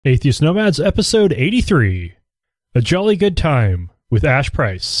Atheist Nomads, episode 83. A Jolly Good Time with Ash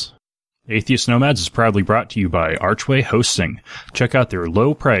Pryce. Atheist Nomads is proudly brought to you by Archway Hosting. Check out their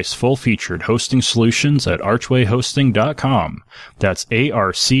low-price, full-featured hosting solutions at archwayhosting.com. That's ARCHWAY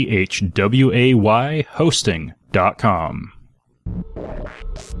hosting.com.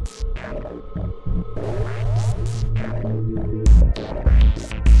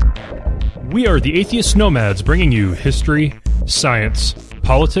 We are the Atheist Nomads, bringing you history, science,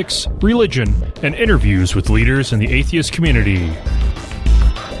 politics, religion, and interviews with leaders in the atheist community.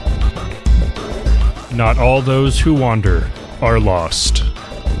 Not all those who wander are lost.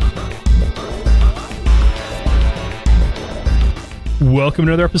 Welcome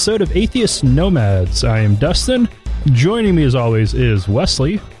to another episode of Atheist Nomads. I am Dustin. Joining me as always is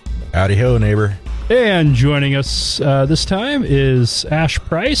Wesley. Howdy ho, neighbor. And joining us this time is Ash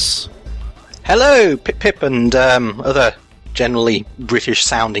Pryce. Hello, Pip Pip, and other generally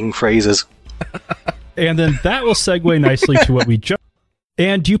British-sounding phrases. And then that will segue nicely to what we just...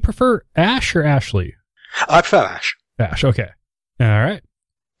 And do you prefer Ash or Ashley? I prefer Ash. Ash, okay. All right.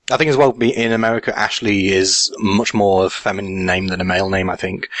 I think as well, in America, Ashley is much more a feminine name than a male name, I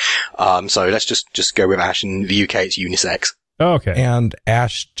think. So let's just go with Ash. In the UK, it's unisex. Oh, okay. And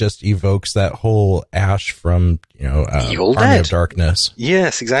Ash just evokes that whole Ash from, Evil Army Dead. of Darkness.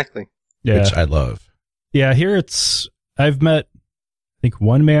 Yes, exactly. Yeah. Which I love. Yeah, here I've met, I think,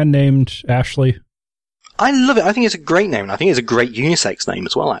 one man named Ashley. I love it. I think it's a great name, and I think it's a great unisex name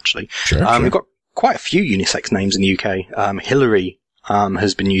as well, actually. Sure. We've got quite a few unisex names in the UK. Hillary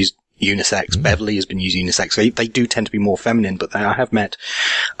has been used unisex. Beverly has been used unisex. So they do tend to be more feminine, but I have met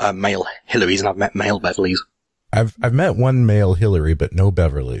male Hillarys, and I've met male Beverlys. I've met one male Hillary, but no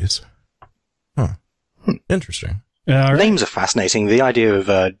Beverlys. Huh. Interesting. All right. Names are fascinating. The idea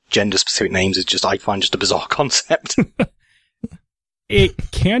of gender-specific names is I find just a bizarre concept.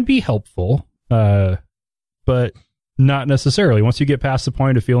 It can be helpful, but not necessarily. Once you get past the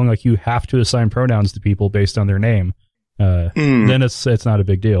point of feeling like you have to assign pronouns to people based on their name, then it's not a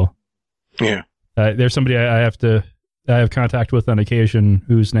big deal. Yeah. There's somebody I have contact with on occasion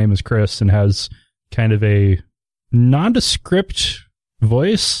whose name is Chris and has kind of a nondescript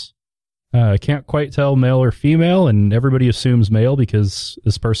voice. Can't quite tell male or female, and everybody assumes male because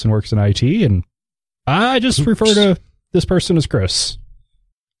this person works in IT, and I just refer to this person as Chris.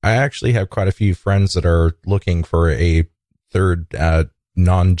 I actually have quite a few friends that are looking for a third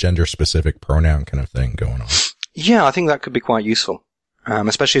non-gender specific pronoun kind of thing going on. Yeah, I think that could be quite useful.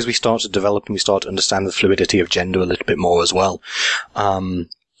 Especially as we start to develop and we start to understand the fluidity of gender a little bit more as well. I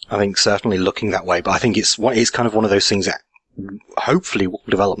think certainly looking that way, but I think it's kind of one of those things that hopefully will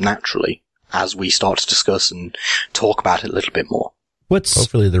develop naturally as we start to discuss and talk about it a little bit more.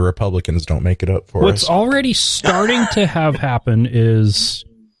 Hopefully the Republicans don't make it up for us. What's already starting to have happen is,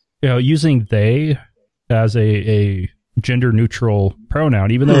 using they as a gender neutral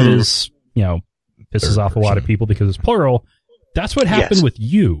pronoun, even though it is, pisses off a lot of people because it's plural. That's what happened with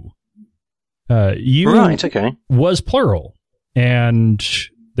you. You right, okay. was plural, and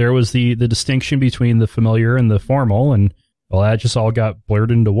there was the distinction between the familiar and the formal, and well, that just all got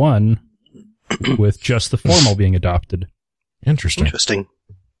blurred into one with just the formal being adopted. Interesting.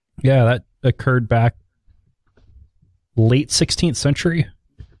 Yeah, that occurred back late 16th century.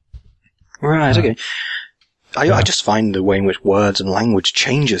 Right, okay. I just find the way in which words and language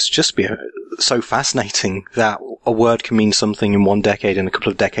changes just be so fascinating that a word can mean something in one decade and a couple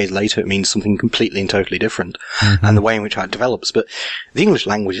of decades later it means something completely and totally different. And the way in which it develops. But the English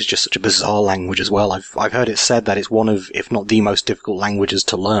language is just such a bizarre language as well. I've heard it said that it's one of, if not the most difficult languages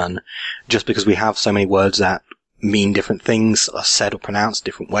to learn, just because we have so many words that mean different things, are said or pronounced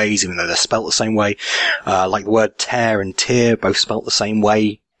different ways, even though they're spelt the same way. Like the word tear and tear, both spelt the same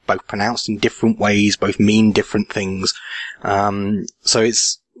way, both pronounced in different ways, both mean different things. So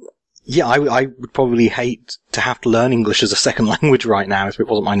it's, I would probably hate to have to learn English as a second language right now if it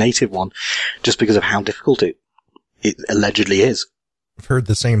wasn't my native one, just because of how difficult it allegedly is. I've heard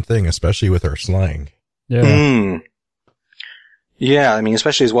the same thing, especially with our slang. Yeah. Yeah, I mean,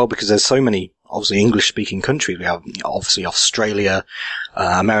 especially as well because there's so many, obviously, English-speaking countries. We have, obviously, Australia,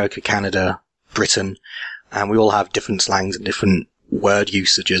 America, Canada, Britain, and we all have different slangs and different word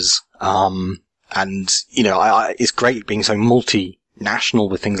usages. It's great being so multinational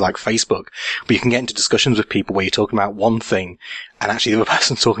with things like Facebook, but you can get into discussions with people where you're talking about one thing and actually the other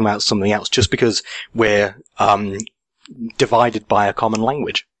person's talking about something else just because we're divided by a common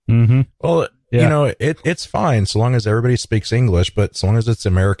language. Mm-hmm. Well, it's fine so long as everybody speaks English, but so long as it's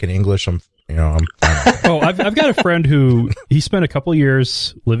American English, I'm fine. Oh, I've got a friend who he spent a couple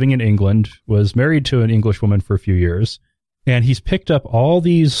years living in England, was married to an English woman for a few years, and he's picked up all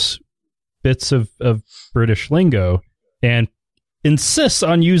these bits of British lingo and insists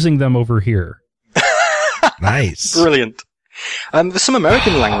on using them over here. Nice. Brilliant. There's some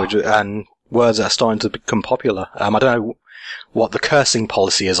American language and words that are starting to become popular. I don't know what the cursing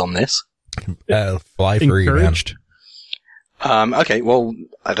policy is on this. Fly free, Encouraged. Okay, well,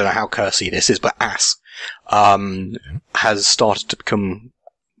 I don't know how cursy this is, but ass has started to become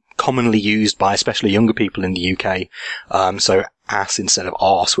commonly used by especially younger people in the UK. So ass instead of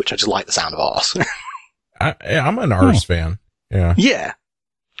arse, which I just like the sound of arse. I'm an arse fan. Yeah. Yeah.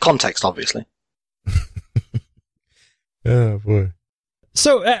 Context, obviously. Oh boy.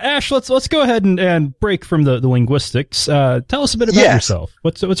 So, Ash, let's go ahead and break from the linguistics. Tell us a bit about yourself.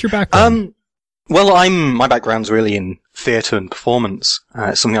 What's your background? Well, my background's really in theatre and performance.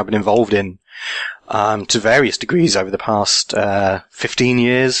 It's something I've been involved in to various degrees over the past 15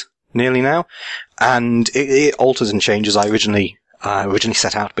 years, nearly now. And it alters and changes. I originally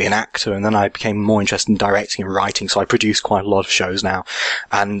set out to be an actor, and then I became more interested in directing and writing, so I produce quite a lot of shows now.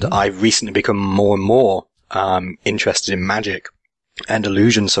 And I've recently become more and more interested in magic and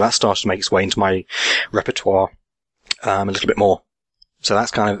illusion, so that started to make its way into my repertoire a little bit more. So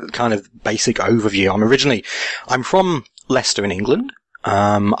that's kind of basic overview. I'm from Leicester in England.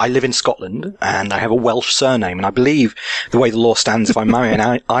 I live in Scotland, and I have a Welsh surname, and I believe the way the law stands, if I marry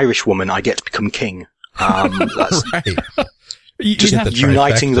an Irish woman, I get to become king. That's Right. just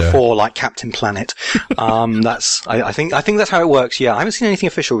uniting the four like Captain Planet. I think that's how it works. Yeah, I haven't seen anything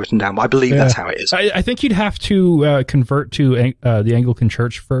official written down, but I believe that's how it is. I think you'd have to convert to the Anglican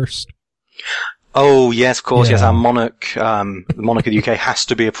Church first. Oh, yes, of course, Yeah. yes. Our monarch, the monarch of the UK has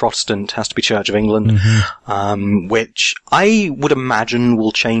to be a Protestant, has to be Church of England, which I would imagine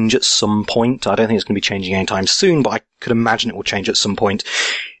will change at some point. I don't think it's going to be changing anytime soon, but I could imagine it will change at some point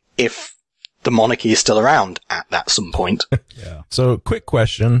if the monarchy is still around at that some point. Yeah. So, quick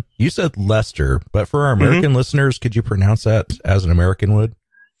question. You said Leicester, but for our American listeners, could you pronounce that as an American would?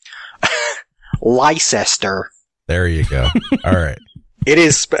 Leicester. There you go. All right. It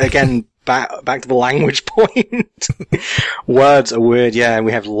is, again, back to the language point. Words are weird, yeah.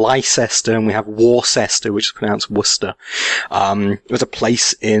 We have Leicester and we have Worcester, which is pronounced Worcester. There's a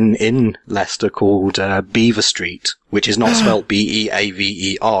place in Leicester called Beaver Street, which is not spelled Beaver.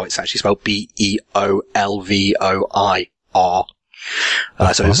 It's actually spelled Beolvoir.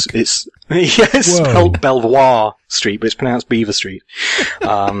 So it's spelled Belvoir Street, but it's pronounced Beaver Street.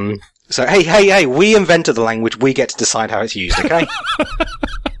 So hey, we invented the language. We get to decide how it's used, okay?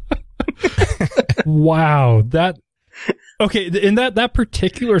 Wow, okay. In that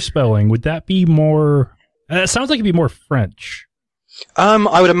particular spelling, would that be more? It sounds like it'd be more French.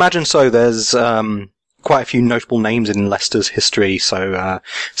 I would imagine so. There's quite a few notable names in Leicester's history. So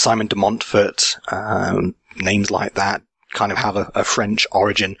Simon de Montfort, names like that kind of have a French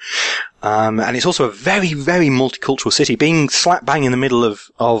origin. And it's also a very, very multicultural city. Being slap bang in the middle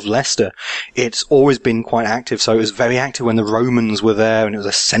of Leicester, it's always been quite active. So it was very active when the Romans were there, and it was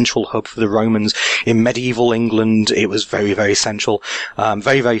a central hub for the Romans. In medieval England, it was very, very central.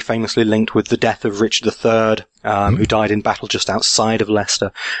 Very, very famously linked with the death of Richard III, who died in battle just outside of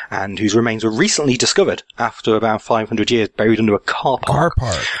Leicester, and whose remains were recently discovered after about 500 years, buried under a car park.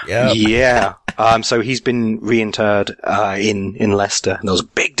 Yeah. Yeah. So he's been reinterred in Leicester. And there was a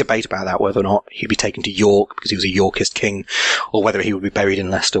big debate about that, whether or not he'd be taken to York because he was a Yorkist king, or whether he would be buried in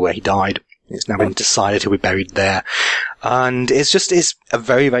Leicester where he died. It's now been decided he'll be buried there. And it's a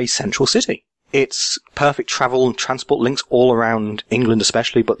very, very central city. It's perfect travel and transport links all around England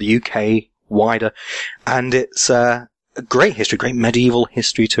especially, but the UK wider. And it's a great history, great medieval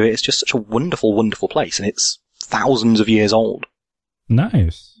history to it. It's just such a wonderful, wonderful place, and it's thousands of years old.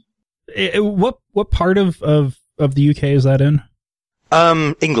 Nice. What part of the UK is that in?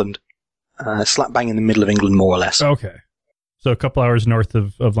 England. Slap bang in the middle of England, more or less. Okay. So a couple hours north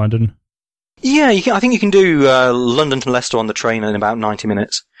of London? Yeah, I think you can do London to Leicester on the train in about 90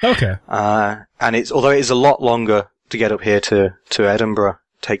 minutes. Okay. And although it is a lot longer to get up here to Edinburgh,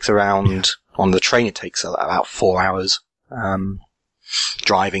 takes around, on the train it takes about 4 hours,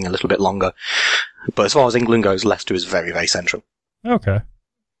 driving a little bit longer. But as far as England goes, Leicester is very, very central. Okay.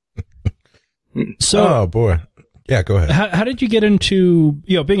 So, oh boy. Yeah, go ahead. How did you get into,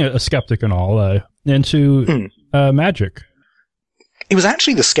 being a skeptic and all, into magic? It was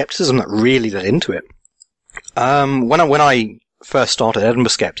actually the skepticism that really led into it. When I first started Edinburgh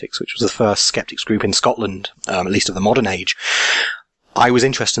Skeptics, which was the first skeptics group in Scotland, at least of the modern age, I was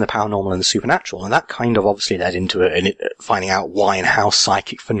interested in the paranormal and the supernatural, and that kind of obviously led into it, finding out why and how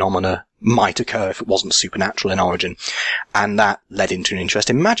psychic phenomena might occur if it wasn't supernatural in origin. And that led into an interest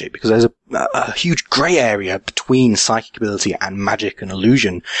in magic, because there's a huge grey area between psychic ability and magic and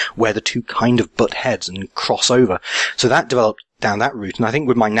illusion, where the two kind of butt heads and cross over. So that developed down that route, and I think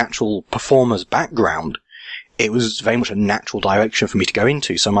with my natural performer's background, it was very much a natural direction for me to go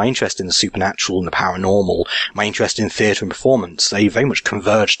into. So my interest in the supernatural and the paranormal, my interest in theatre and performance, they very much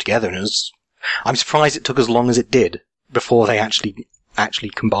converged together, and I'm surprised it took as long as it did before they actually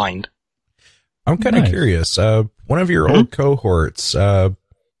combined. I'm kind of curious. One of your old cohorts,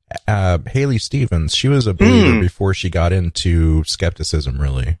 Haley Stevens, she was a believer before she got into skepticism,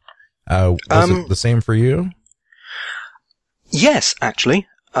 really. Was it the same for you? Yes, actually.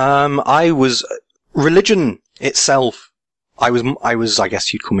 Religion itself, I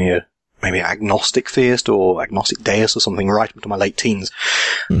guess you'd call me maybe agnostic theist or agnostic deist or something right up to my late teens.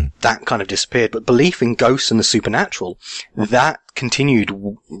 That kind of disappeared. But belief in ghosts and the supernatural, that continued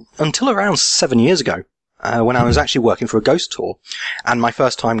until around 7 years ago, when I was actually working for a ghost tour. And my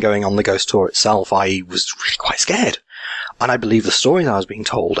first time going on the ghost tour itself, I was really quite scared. And I believed the stories I was being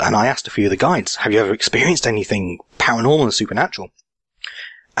told. And I asked a few of the guides, have you ever experienced anything paranormal and supernatural?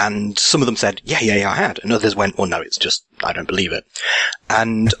 And some of them said, yeah, I had. And others went, well, no, it's just, I don't believe it.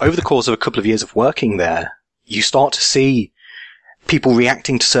 And over the course of a couple of years of working there, you start to see people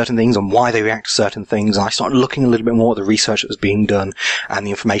reacting to certain things and why they react to certain things. And I started looking a little bit more at the research that was being done and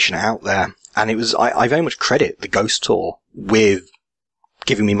the information out there. And it was, I very much credit the ghost tour with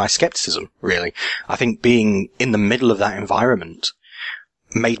giving me my skepticism, really. I think being in the middle of that environment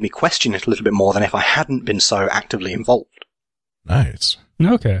made me question it a little bit more than if I hadn't been so actively involved. Nice.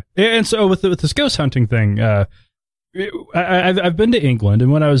 Okay. And so with this ghost hunting thing, I've been to England,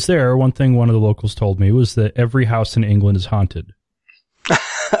 and when I was there, one thing one of the locals told me was that every house in England is haunted.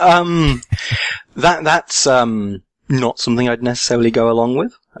 That's not something I'd necessarily go along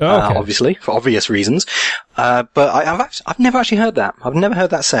with. Okay. Obviously, for obvious reasons. But I've never actually heard that. I've never heard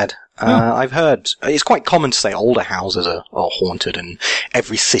that said. I've heard, it's quite common to say older houses are haunted, and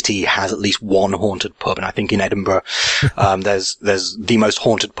every city has at least one haunted pub. And I think in Edinburgh, there's the most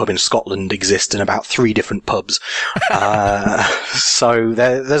haunted pub in Scotland exists in about 3 different pubs. So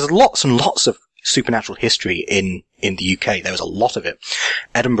there's lots and lots of supernatural history in the UK. There was a lot of it.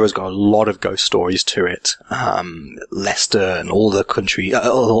 Edinburgh's got a lot of ghost stories to it. Leicester and all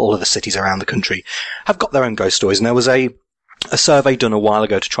of the cities around the country have got their own ghost stories. And there was a survey done a while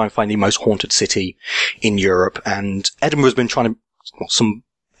ago to try and find the most haunted city in Europe. And Edinburgh's been some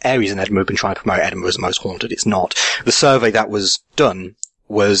areas in Edinburgh have been trying to promote Edinburgh as the most haunted. It's not. The survey that was done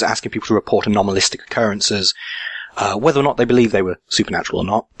was asking people to report anomalistic occurrences, whether or not they believe they were supernatural or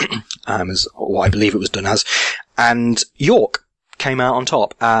not, is what I believe it was done as. And York came out on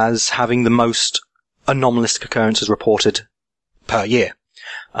top as having the most anomalistic occurrences reported per year.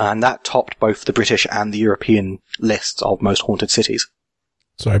 And that topped both the British and the European lists of most haunted cities.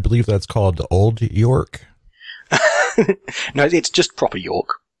 So I believe that's called Old York. No, it's just proper York.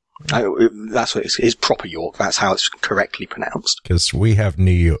 That's what it's proper York. That's how it's correctly pronounced. Because we have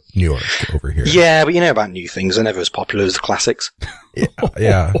New York over here. Yeah, but you know about new things. They're never as popular as the classics.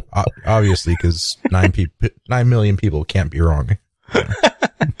 Yeah, obviously, because 9 million people can't be wrong.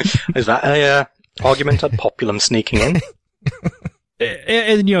 Is that a argument ad populum sneaking in?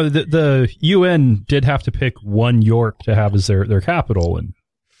 And you know, the UN did have to pick one York to have as their capital, and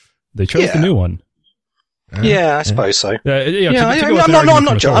they chose the new one. Yeah, I suppose so. I'm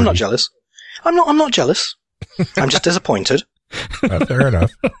not jealous. I'm not jealous. I'm just disappointed. Fair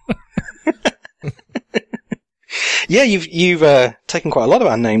enough. Yeah, you've taken quite a lot of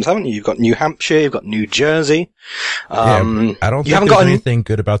our names, haven't you? You've got New Hampshire, you've got New Jersey. I don't think there's anything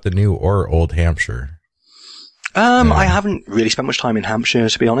good about the New or Old Hampshire. I haven't really spent much time in Hampshire,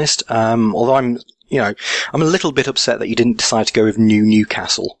 to be honest. Although I'm a little bit upset that you didn't decide to go with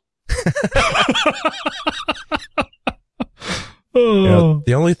Newcastle.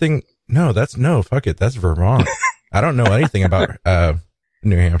 The only thing, fuck it, that's Vermont. I don't know anything about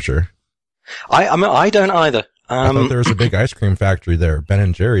New Hampshire. I don't either. I thought there was a big ice cream factory there,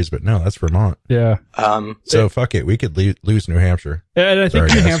 Ben & Jerry's, but no, that's Vermont. Yeah. So fuck it, we could lose New Hampshire. And I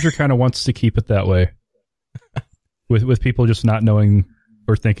think New Hampshire kind of wants to keep it that way, with people just not knowing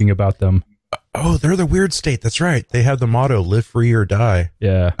or thinking about them. Oh, they're the weird state. That's right. They have the motto "Live free or die."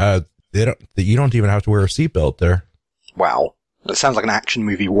 Yeah. You don't even have to wear a seatbelt there. Wow, that sounds like an action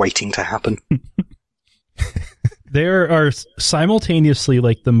movie waiting to happen. They are simultaneously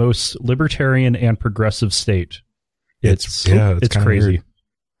like the most libertarian and progressive state. It's crazy. Weird.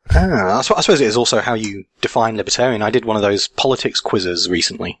 I suppose it is also how you define libertarian. I did one of those politics quizzes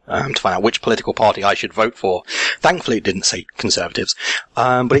recently to find out which political party I should vote for. Thankfully, it didn't say Conservatives,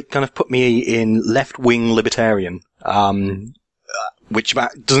 but it kind of put me in left-wing libertarian, which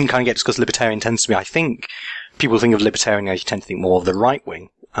doesn't kind of get discussed. Libertarian tends to be, I think, people think of libertarian as you tend to think more of the right wing.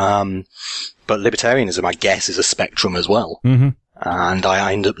 But libertarianism, I guess, is a spectrum as well. Mm-hmm. And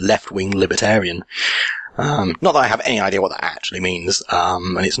I end up left-wing libertarian. Not that I have any idea what that actually means,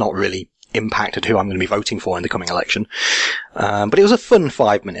 and it's not really impacted who I'm going to be voting for in the coming election. But it was a fun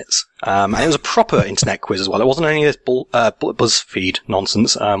 5 minutes. And it was a proper internet quiz as well. It wasn't any of this BuzzFeed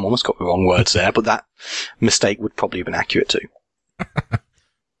nonsense. Almost got the wrong words there, but that mistake would probably have been accurate too.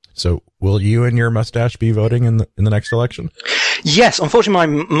 So, will you and your mustache be voting in the next election? Yes, unfortunately,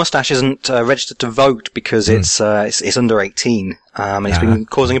 my mustache isn't registered to vote because it's under 18, and it's been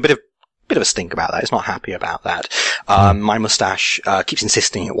causing a bit of a stink about that. It's not happy about that. My mustache keeps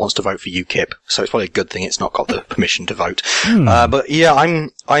insisting it wants to vote for UKIP, so it's probably a good thing it's not got the permission to vote. But yeah,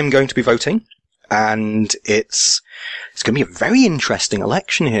 I'm going to be voting, and it's going to be a very interesting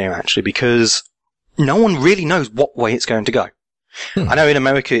election here actually because no one really knows what way it's going to go. I know in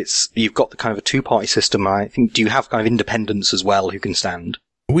America you've got the kind of a two-party system. I think, do you have kind of independents as well who can stand?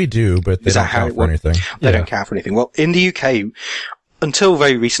 We do, but they don't count for anything. They don't count for anything. Well, in the UK, until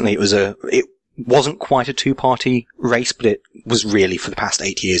very recently, it wasn't quite a two-party race, but it was really for the past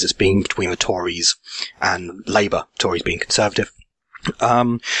 8 years. It's been between the Tories and Labour, Tories being Conservative.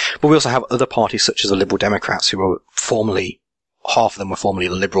 But we also have other parties such as the Liberal Democrats who were half of them were formerly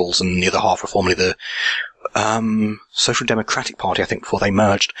the Liberals and the other half were formerly the Social Democratic Party, I think, before they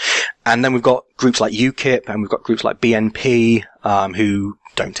merged. And then we've got groups like UKIP and we've got groups like BNP, who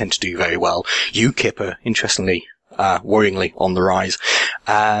don't tend to do very well. UKIP are, interestingly, worryingly on the rise.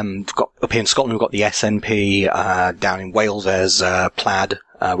 We've got, up here in Scotland, we've got the SNP, down in Wales there's, Plaid,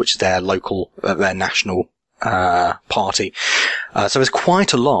 which is their local, their national, party. So there's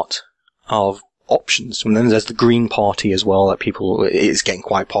quite a lot of options. And then there's the Green Party as well that is getting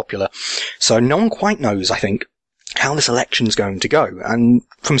quite popular. So no one quite knows, I think, how this election is going to go. And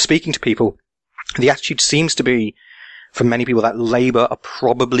from speaking to people, the attitude seems to be, for many people, that Labour are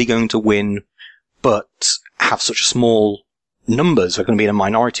probably going to win, but have such small numbers, they're going to be in a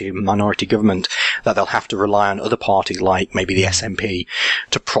minority government, that they'll have to rely on other parties like maybe the SNP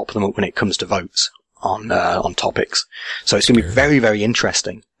to prop them up when it comes to votes on topics. So it's going to be very, very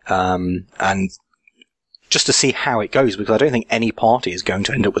interesting. And just to see how it goes, because I don't think any party is going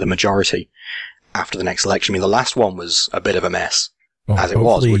to end up with a majority after the next election. I mean, the last one was a bit of a mess, as it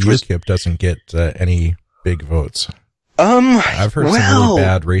was. Which UKIP doesn't get any big votes. I've heard some really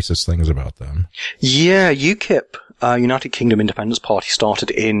bad racist things about them. Yeah, UKIP, United Kingdom Independence Party,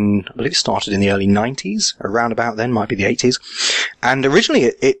 started in the early 90s, around about then, might be the 80s. And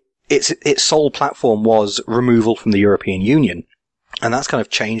originally its sole platform was removal from the European Union. And that's kind of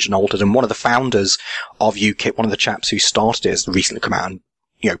changed and altered. And one of the founders of UKIP, one of the chaps who started it, has recently come out and,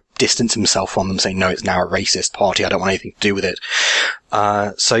 distanced himself from them, saying, no, it's now a racist party. I don't want anything to do with it.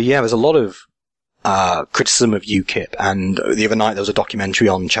 So yeah, there's a lot of criticism of UKIP. And the other night there was a documentary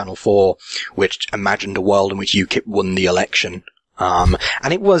on Channel 4 which imagined a world in which UKIP won the election. And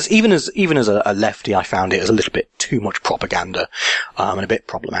it was, even as a lefty, I found it as a little bit too much propaganda, and a bit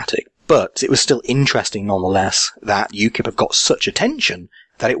problematic. But it was still interesting nonetheless that UKIP have got such attention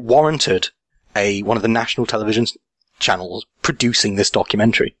that it warranted one of the national television channels producing this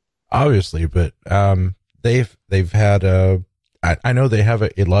documentary. Obviously, but they've had I know they have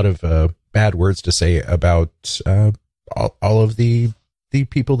a lot of bad words to say about all of the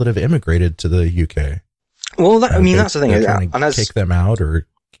people that have immigrated to the UK. Well, that's the thing. And take them out or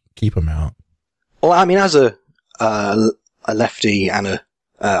keep them out. Well, I mean, as a lefty and a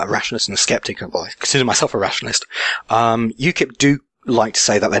rationalist and a skeptic, well, I consider myself a rationalist. UKIP do like to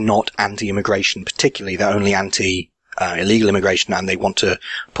say that they're not anti-immigration, particularly they're only anti-illegal immigration, and they want to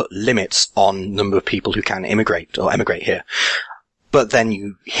put limits on the number of people who can immigrate or emigrate here. But then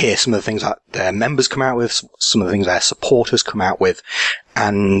you hear some of the things that their members come out with, some of the things their supporters come out with,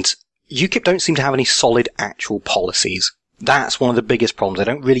 and UKIP don't seem to have any solid actual policies. That's one of the biggest problems. They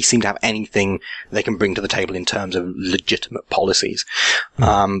don't really seem to have anything they can bring to the table in terms of legitimate policies.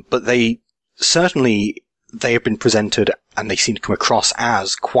 But they have been presented, and they seem to come across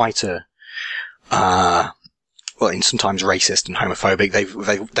as quite sometimes racist and homophobic.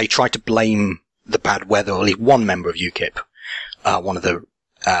 They try to blame the bad weather, or at least one member of UKIP, one of the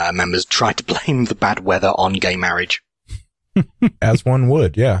members tried to blame the bad weather on gay marriage. As one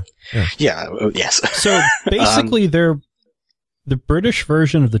would, yeah. Yes. So basically they're the British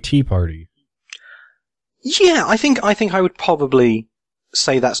version of the Tea Party. Yeah, I think I would probably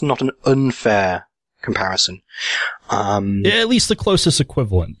say that's not an unfair comparison. At least the closest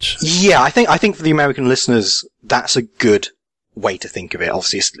equivalent. Yeah, I think for the American listeners, that's a good way to think of it.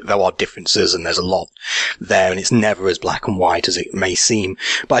 Obviously, there are differences and there's a lot there, and it's never as black and white as it may seem.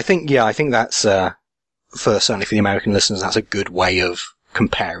 But I think that's, certainly for the American listeners, that's a good way of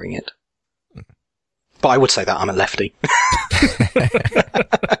comparing it. But I would say that I'm a lefty.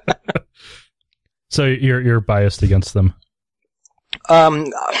 So you're biased against them?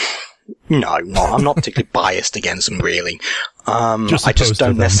 No, I'm not particularly biased against them, really. I just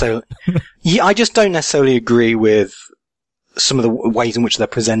don't necessarily. Yeah, I just don't necessarily agree with some of the ways in which they're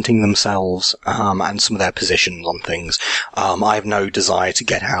presenting themselves, and some of their positions on things. I have no desire to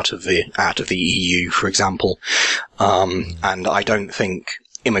get out of the EU, for example. And I don't think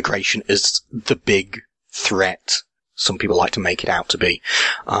immigration is the big threat some people like to make it out to be.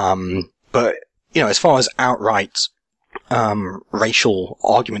 But, as far as outright racial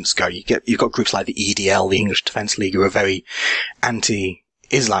arguments go, you've got groups like the EDL, the English Defence League, who are very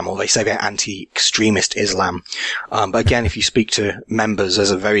anti-Islam, or they say they're anti-extremist Islam. But again, if you speak to members,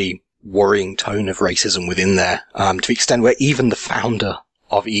 there's a very worrying tone of racism within there, to the extent where even the founder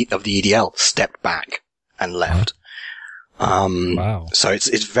of the EDL stepped back and left. Wow. So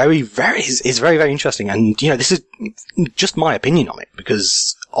it's very, very interesting. And, this is just my opinion on it,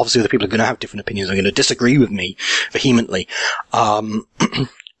 because obviously other people are going to have different opinions. They're going to disagree with me vehemently.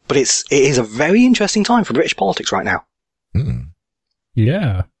 But it is a very interesting time for British politics right now. Mm.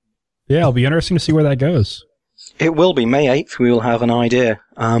 Yeah. Yeah, it'll be interesting to see where that goes. It will be. May 8th, we will have an idea.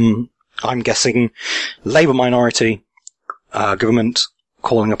 I'm guessing Labour minority, government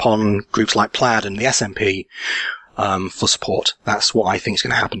calling upon groups like Plaid and the SNP, for support. That's what I think is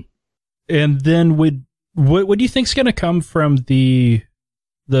going to happen. And then what do you think is going to come from the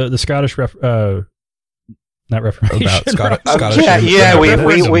Scottish not Reformation? About Scottish.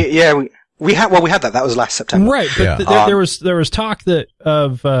 We had that. That was last September. Right. But there was talk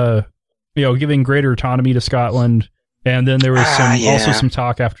of giving greater autonomy to Scotland, and then there was also some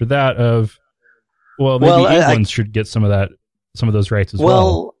talk after that of maybe England should get some of those rights as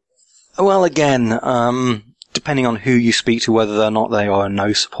well. Well, again, depending on who you speak to, whether or not they are a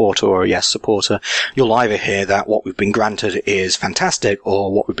no supporter or a yes supporter, you'll either hear that what we've been granted is fantastic,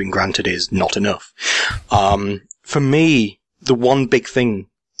 or what we've been granted is not enough. For me, the one big thing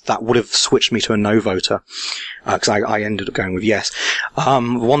that would have switched me to a no voter, because I ended up going with yes.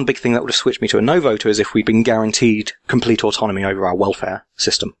 One big thing that would have switched me to a no voter is if we'd been guaranteed complete autonomy over our welfare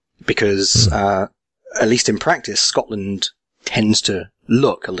system. Because, at least in practice, Scotland tends to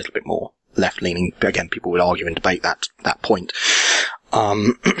look a little bit more left-leaning. Again, people would argue and debate that point.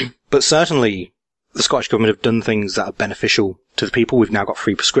 But certainly, the Scottish government have done things that are beneficial to the people. We've now got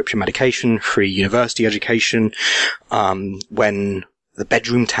free prescription medication, free university education. When the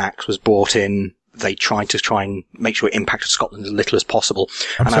bedroom tax was brought in, they tried and make sure it impacted Scotland as little as possible.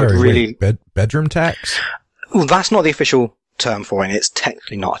 Bedroom tax? Well, that's not the official term for it. It's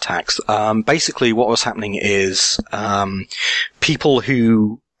technically not a tax. Basically, what was happening is people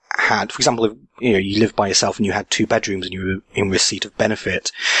who had, for example, if you lived by yourself and you had 2 bedrooms and you were in receipt of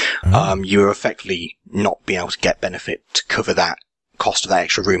benefit, you were effectively not being able to get benefit to cover that cost of that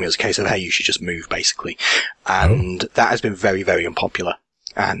extra room. It was a case of, hey, you should just move, basically. And that has been very, very unpopular.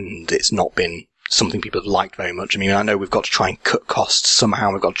 And it's not been something people have liked very much. I mean, I know we've got to try and cut costs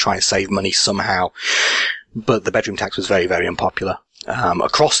somehow. We've got to try and save money somehow. But the bedroom tax was very, very unpopular.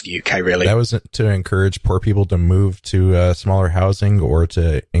 Across the UK, really. That wasn't to encourage poor people to move to smaller housing or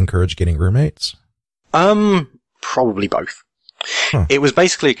to encourage getting roommates? Probably both. Huh. It was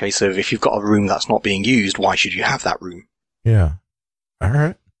basically a case of, if you've got a room that's not being used, why should you have that room? Yeah. All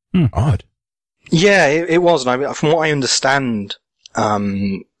right. Odd. Yeah, it was. And from what I understand,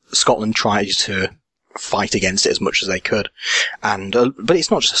 Scotland tried to fight against it as much as they could. And, but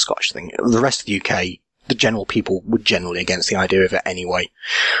it's not just a Scottish thing. The rest of the UK, the general people were generally against the idea of it anyway.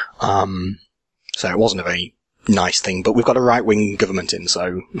 So it wasn't a very nice thing, but we've got a right-wing government in,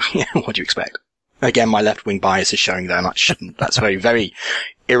 so yeah, what do you expect? Again, my left-wing bias is showing there, and I shouldn't. That's very, very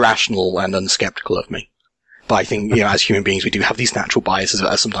irrational and unskeptical of me. But I think, as human beings, we do have these natural biases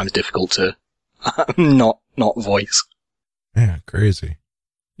that are sometimes difficult to not voice. Yeah, crazy.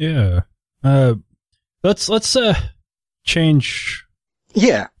 Yeah. Let's change.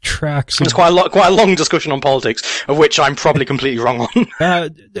 Yeah. Tracks. It's quite a long discussion on politics, of which I'm probably completely wrong on.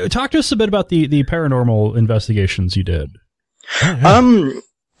 Talk to us a bit about the paranormal investigations you did. Well,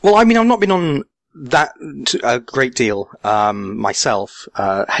 I mean, I've not been on that a great deal myself.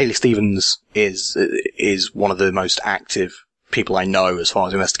 Hayley Stevens is one of the most active people I know as far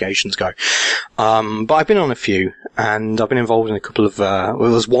as investigations go. But I've been on a few, and I've been involved in a couple of, there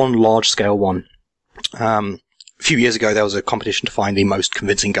was one large-scale one. A few years ago, there was a competition to find the most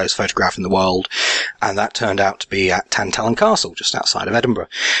convincing ghost photograph in the world, and that turned out to be at Tantallon Castle, just outside of Edinburgh.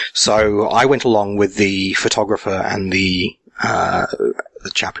 So I went along with the photographer and the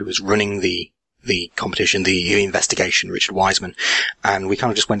chap who was running the competition, the investigation, Richard Wiseman, and we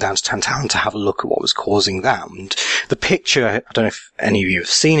kind of just went down to Tantallon to have a look at what was causing that. And the picture, I don't know if any of you have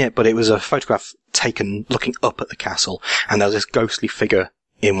seen it, but it was a photograph taken looking up at the castle, and there was this ghostly figure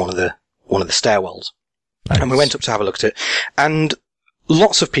in one of the stairwells. Nice. And we went up to have a look at it, and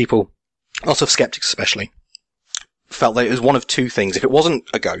lots of people, lots of skeptics especially, felt that it was one of two things. If it wasn't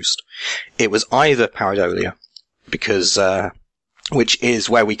a ghost, it was either pareidolia, because, which is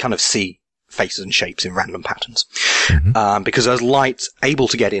where we kind of see faces and shapes in random patterns. Mm-hmm. Because there was light able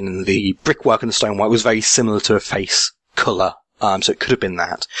to get in, and the brickwork and the stonework was very similar to a face colour. So it could have been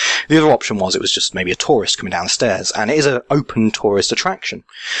that. The other option was it was just maybe a tourist coming down the stairs, and it is an open tourist attraction.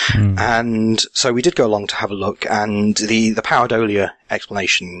 Mm. And so we did go along to have a look, and the pareidolia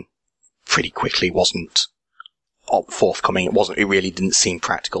explanation pretty quickly wasn't forthcoming. It really didn't seem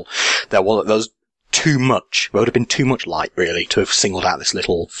practical. There was too much. There would have been too much light, really, to have singled out this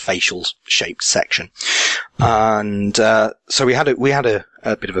little facial-shaped section. And so we had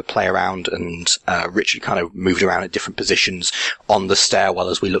a bit of a play around, and Richard kind of moved around at different positions on the stairwell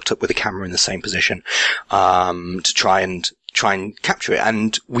as we looked up with the camera in the same position to try and capture it.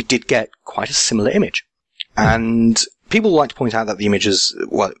 And we did get quite a similar image. And people like to point out that the image is,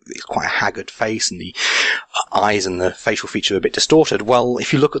 well, it's quite a haggard face, and the eyes and the facial features are a bit distorted. Well,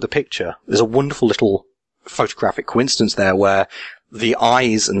 if you look at the picture, there's a wonderful little photographic coincidence there where the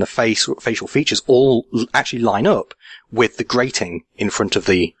eyes and the facial features all actually line up with the grating in front of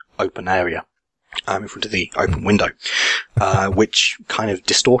the open area, in front of the open window, which kind of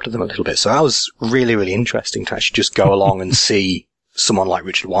distorted them a little bit. So that was really, really interesting to actually just go along and see someone like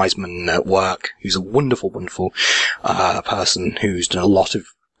Richard Wiseman at work, who's a wonderful, wonderful person who's done a lot of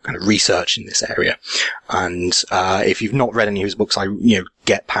kind of research in this area. And if you've not read any of his books,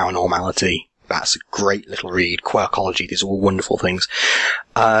 Get Paranormality, that's a great little read. Quirkology, these are all wonderful things.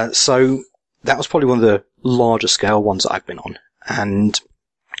 So that was probably one of the larger scale ones that I've been on. And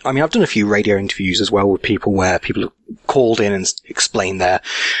I mean, I've done a few radio interviews as well with people where people have called in and explained their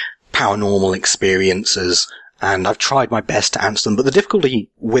paranormal experiences. And I've tried my best to answer them, but the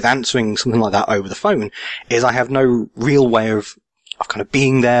difficulty with answering something like that over the phone is I have no real way of kind of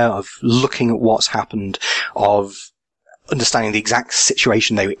being there, of looking at what's happened, of understanding the exact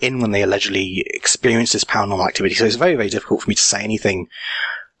situation they were in when they allegedly experienced this paranormal activity. So it's very, very difficult for me to say anything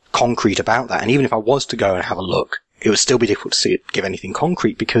concrete about that. And even if I was to go and have a look, it would still be difficult to give anything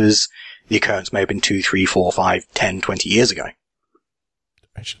concrete because the occurrence may have been 2, 3, 4, 5, 10, 20 years ago.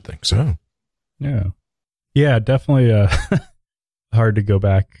 I should think so. Yeah. Yeah, definitely hard to go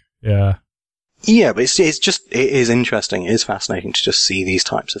back. Yeah. Yeah, but it is interesting. It is fascinating to just see these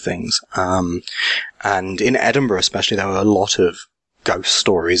types of things. And in Edinburgh especially, there were a lot of ghost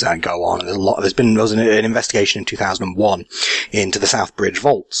stories that go on. There was an investigation in 2001 into the South Bridge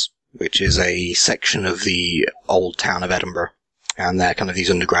Vaults, which is a section of the old town of Edinburgh. And they're kind of these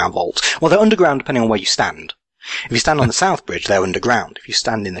underground vaults. Well, they're underground depending on where you stand. If you stand on the South Bridge, they're underground. If you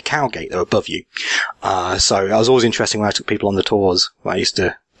stand in the Cowgate, they're above you. So that was always interesting when I took people on the tours, when I used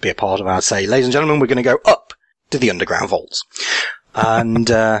to be a part of it. I'd say, ladies and gentlemen, we're going to go up to the underground vaults. And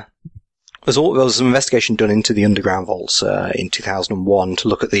there was an investigation done into the underground vaults in 2001 to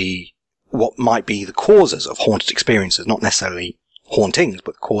look at what might be the causes of haunted experiences, not necessarily hauntings,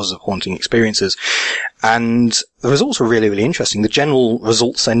 but the causes of haunting experiences. And the results were really, really interesting. The general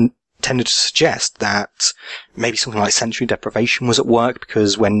results then tended to suggest that maybe something like sensory deprivation was at work,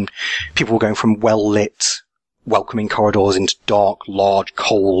 because when people were going from well-lit, welcoming corridors into dark, large,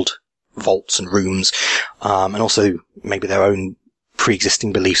 cold vaults and rooms, and also maybe their own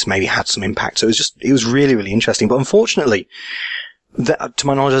pre-existing beliefs maybe had some impact. So it was really, really interesting. But unfortunately, to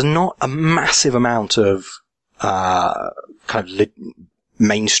my knowledge, there's not a massive amount of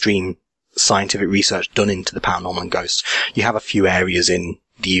mainstream scientific research done into the paranormal and ghosts. You have a few areas in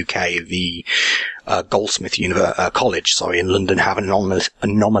the UK, the Goldsmith College, in London, have an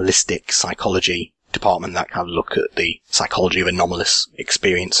anomalistic psychology department that kind of look at the psychology of anomalous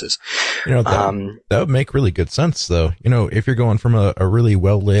experiences. That would make really good sense, though. If you're going from a really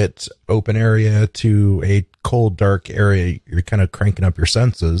well-lit open area to a cold, dark area, you're kind of cranking up your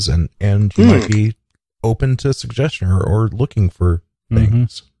senses, and you might be open to suggestion or looking for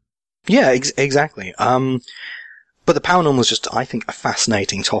things. Yeah, exactly. But the paranormal is just, I think, a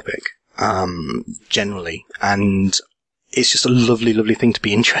fascinating topic, generally. And it's just a lovely, lovely thing to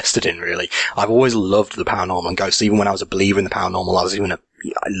be interested in, really. I've always loved the paranormal and ghosts. Even when I was a believer in the paranormal,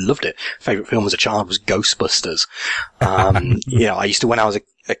 I loved it. Favorite film as a child was Ghostbusters. I used to, when I was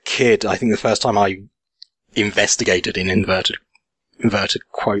a kid, I think the first time I investigated in inverted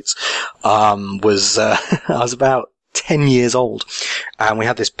quotes, was, I was about 10 years old, and we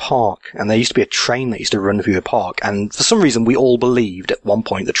had this park, and there used to be a train that used to run through the park, and for some reason we all believed at one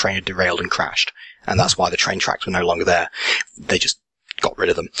point the train had derailed and crashed, and that's why the train tracks were no longer there. They just got rid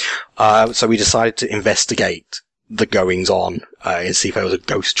of them. So we decided to investigate the goings on, and see if there was a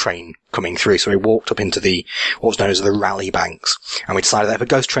ghost train coming through. So we walked up into what was known as the rally banks, and we decided that if a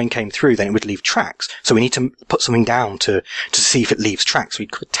ghost train came through, then it would leave tracks. So we need to put something down to see if it leaves tracks. So we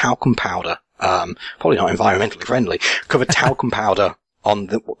covered talcum powder, probably not environmentally friendly, covered talcum powder on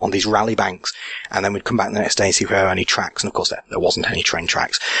these rally banks, and then we'd come back the next day and see if there were any tracks, and of course there wasn't any train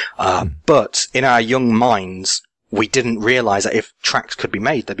tracks. But in our young minds, we didn't realize that if tracks could be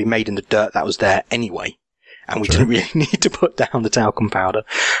made, they'd be made in the dirt that was there anyway. And we didn't really need to put down the talcum powder.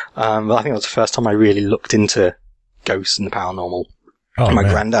 But I think that was the first time I really looked into ghosts and the paranormal. Oh, my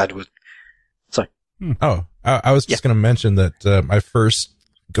granddad was... Sorry. Oh, I was just going to mention that my first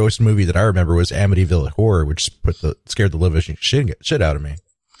ghost movie that I remember was Amityville Horror, which scared the living shit out of me.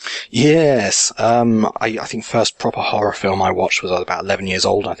 Yes. I think first proper horror film I watched was about 11 years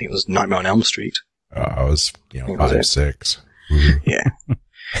old. I think it was Nightmare on Elm Street. I was, 5, 6. Yeah.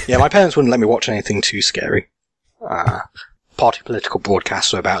 Yeah, my parents wouldn't let me watch anything too scary. Party political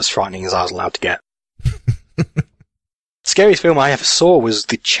broadcasts were about as frightening as I was allowed to get. Scariest film I ever saw was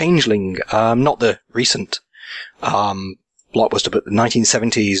The Changeling, not the recent blockbuster, but the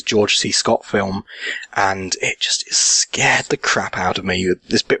 1970s George C. Scott film, and it scared the crap out of me.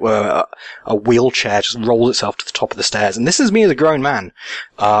 This bit where a wheelchair just rolls itself to the top of the stairs, and this is me as a grown man.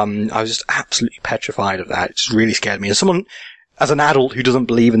 I was just absolutely petrified of that. It just really scared me. And someone, as an adult who doesn't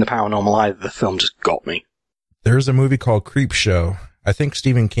believe in the paranormal either, the film just got me. There's a movie called Creepshow. I think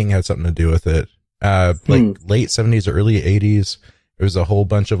Stephen King had something to do with it. Late 70s or early 80s. It was a whole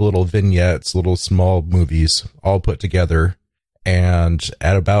bunch of little vignettes, little small movies, all put together. And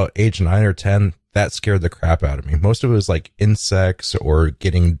at about age 9 or 10, that scared the crap out of me. Most of it was like insects or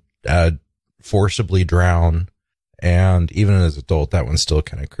getting forcibly drowned. And even as an adult, that one still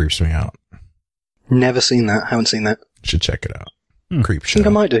kind of creeps me out. Never seen that. Haven't seen that. Should check it out. Creepshow. I think I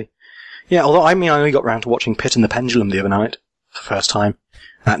might do. Yeah, although I only got round to watching Pit and the Pendulum the other night. For the first time.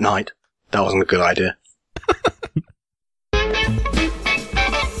 At night. That wasn't a good idea.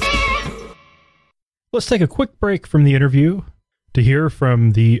 Let's take a quick break from the interview to hear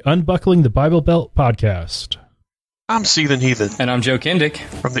from the Unbuckling the Bible Belt podcast. I'm Seethan Heathen. And I'm Joe Kindick.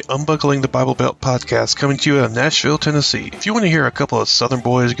 From the Unbuckling the Bible Belt podcast, coming to you out of Nashville, Tennessee. If you want to hear a couple of Southern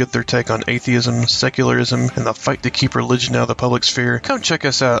boys get their take on atheism, secularism, and the fight to keep religion out of the public sphere, come check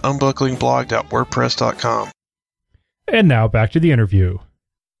us out at unbucklingblog.wordpress.com. And now back to the interview.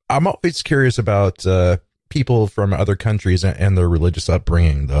 I'm always curious about people from other countries and their religious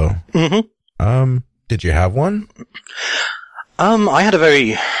upbringing, though. Mm-hmm. Did you have one? I had a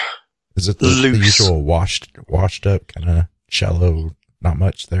very... Is it the usual washed up kind of shallow, not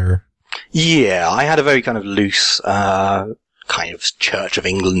much there? Yeah, I had a very kind of loose, kind of Church of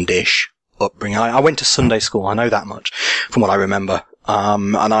England-ish upbringing. I went to Sunday school, I know that much, from what I remember.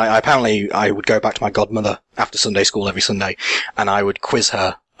 And I would go back to my godmother after Sunday school every Sunday, and I would quiz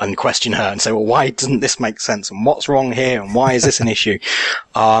her and question her and say, well, why doesn't this make sense? And what's wrong here? And why is this an issue?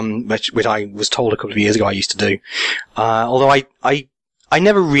 Which I was told a couple of years ago I used to do. Although I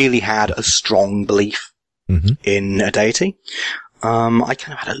never really had a strong belief in a deity. I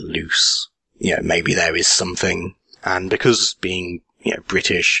kind of had a loose, maybe there is something. And because being,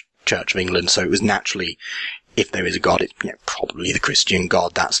 British, Church of England, so it was naturally, if there is a God, it's probably the Christian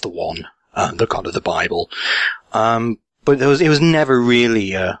God, that's the one, the God of the Bible. But it was never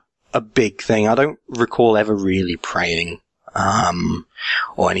really a big thing. I don't recall ever really praying,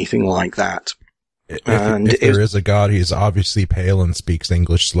 or anything like that. If there is a God, he's obviously pale and speaks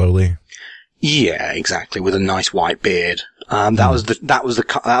English slowly. Yeah, exactly, with a nice white beard. That was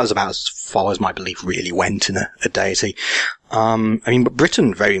about as far as my belief really went in a deity. But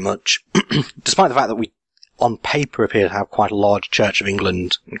Britain very much, despite the fact that we, on paper, appear to have quite a large Church of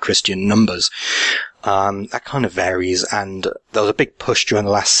England and Christian numbers, that kind of varies, and there was a big push during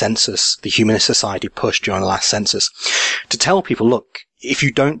the last census, the Humanist Society pushed during the last census, to tell people, look, if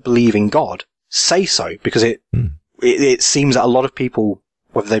you don't believe in God, say so, because it seems that a lot of people,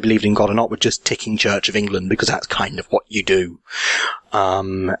 whether they believed in God or not, were just ticking Church of England because that's kind of what you do.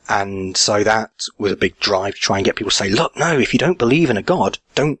 And so that was a big drive to try and get people to say, look, no, if you don't believe in a God,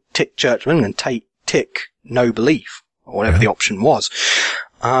 don't tick Church of England, tick no belief, or whatever the option was.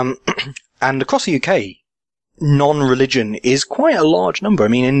 And across the UK, non-religion is quite a large number. I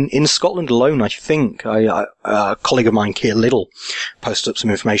mean, in Scotland alone, I think, a colleague of mine, Keir Liddell, posted up some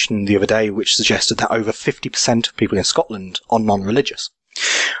information the other day which suggested that over 50% of people in Scotland are non-religious.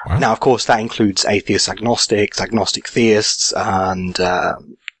 Wow. Now, of course, that includes atheists, agnostic theists, and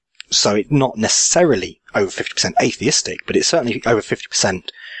so it's not necessarily over 50% atheistic, but it's certainly over 50%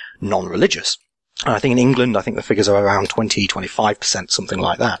 non-religious. I think in England, I think the figures are around 20-25%, something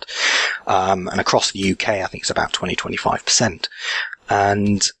like that. And across the UK, I think it's about 20-25%.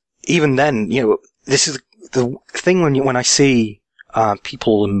 And even then, this is the thing when I see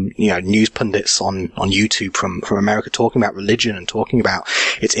people and news pundits on YouTube from America talking about religion and talking about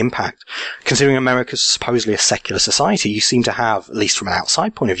its impact. Considering America's supposedly a secular society, you seem to have, at least from an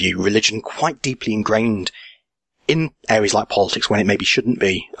outside point of view, religion quite deeply ingrained in areas like politics when it maybe shouldn't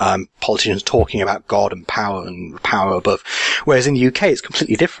be. Politicians talking about God and power above. Whereas in the UK, it's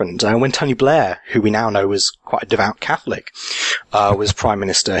completely different. When Tony Blair, who we now know was quite a devout Catholic, was Prime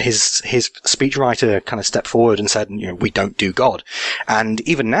Minister, his speechwriter kind of stepped forward and said, we don't do God. And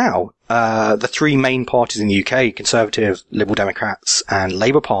even now, the three main parties in the UK, Conservative, Liberal Democrats, and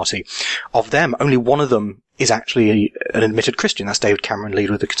Labour Party, of them, only one of them is actually an admitted Christian. That's David Cameron,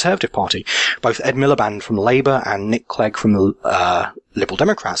 leader of the Conservative Party. Both Ed Miliband from Labour and Nick Clegg from the Liberal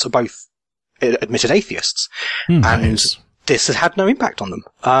Democrats are both admitted atheists. Nice. And this has had no impact on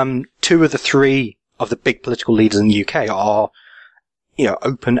them. Two of the three of the big political leaders in the UK are,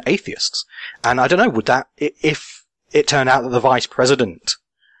 open atheists. And I don't know, would that, if it turned out that the Vice President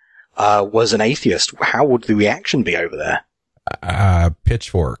was an atheist, how would the reaction be over there?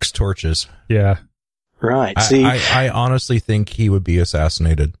 Pitchforks, torches. Yeah. Right. See, I honestly think he would be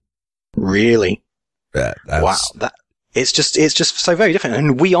assassinated. Really? Wow. It's just so very different.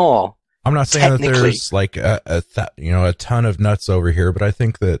 And we are. I'm not saying that there's like a ton of nuts over here, but I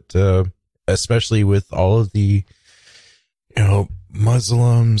think that, especially with all of the,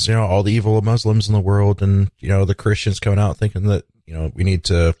 Muslims, all the evil Muslims in the world, and, the Christians coming out thinking that, we need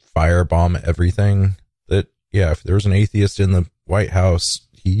to firebomb everything, that, if there was an atheist in the White House,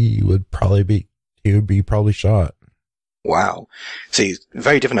 he would be shot. Wow. See,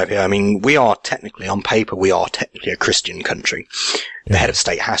 very different over here. I mean, we are technically, on paper, a Christian country. The head of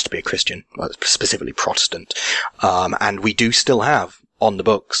state has to be a Christian, specifically Protestant. And we do still have, on the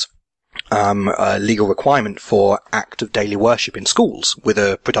books, a legal requirement for act of daily worship in schools with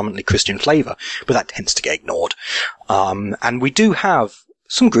a predominantly Christian flavour, but that tends to get ignored. And we do have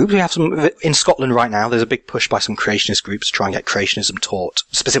some groups. We have some in Scotland right now. There's a big push by some creationist groups to try and get creationism taught,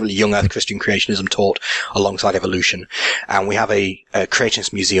 specifically young Earth Christian creationism taught alongside evolution. And we have a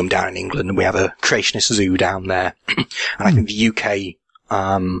creationist museum down in England, and we have a creationist zoo down there. And I think the UK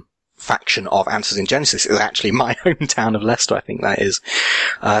faction of Answers in Genesis is actually my hometown of Leicester. I think that is.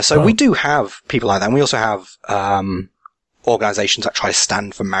 So we do have people like that, and we also have organizations that try to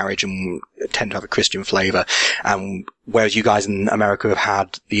stand for marriage and tend to have a Christian flavor. And whereas you guys in America have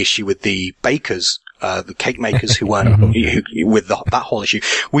had the issue with the bakers, the cake makers who weren't, with that whole issue,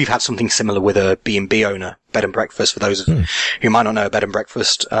 we've had something similar with a B&B owner, bed and breakfast. For those who might not know, bed and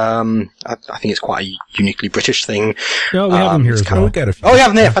breakfast, I think it's quite a uniquely British thing. No, we have them here as well. Oh, you have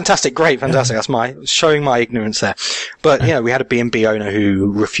them there. Fantastic. Great. Fantastic. That's showing my ignorance there. But, we had a B&B owner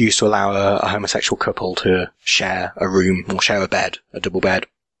who refused to allow a homosexual couple to share a room or share a bed, a double bed.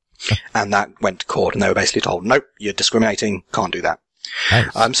 And that went to court, and they were basically told, nope, you're discriminating, can't do that.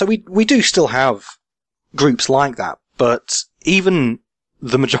 Nice. So we do still have groups like that, but even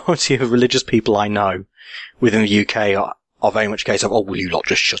the majority of religious people I know within the UK are very much a case of, will you lot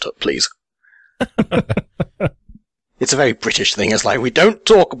just shut up, please? It's a very British thing. It's like, we don't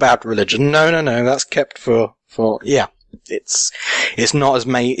talk about religion. No, that's kept for, it's not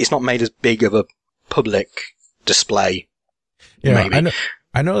made as big of a public display. Yeah, maybe.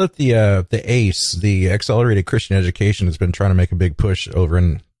 I know that the ACE, the Accelerated Christian Education, has been trying to make a big push over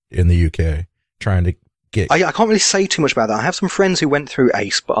in the UK, trying to get. I can't really say too much about that. I have some friends who went through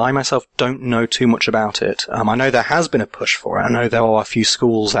ACE, but I myself don't know too much about it. I know there has been a push for it. I know there are a few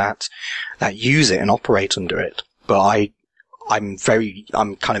schools that use it and operate under it, but I'm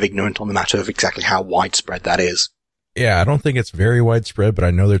kind of ignorant on the matter of exactly how widespread that is. Yeah, I don't think it's very widespread, but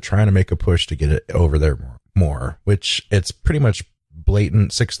I know they're trying to make a push to get it over there more, which it's pretty much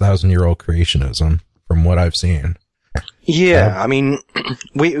blatant 6,000-year-old creationism from what I've seen. Yeah, I mean,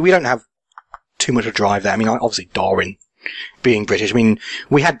 we don't have too much of a drive there. I mean, obviously Darwin being British. I mean,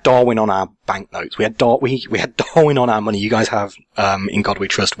 we had Darwin on our banknotes. We had Darwin on our money. You guys have, In God We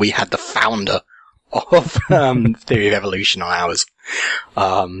Trust. We had the founder of, Theory of Evolution on ours.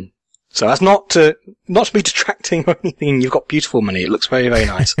 So that's not to be detracting or anything. You've got beautiful money. It looks very, very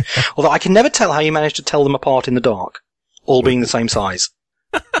nice. Although I can never tell how you manage to tell them apart in the dark, all being the same size.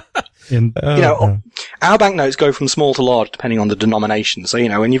 Our banknotes go from small to large depending on the denomination. So,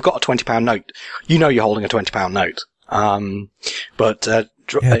 when you've got a £20 note, you're holding a £20 note.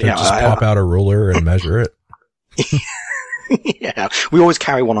 Just pop out a ruler and measure it. Yeah, we always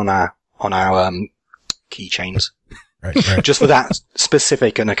carry one on our keychains. Right. Just for that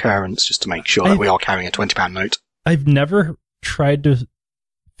specific an occurrence, just to make sure that we are carrying a £20 note. I've never tried to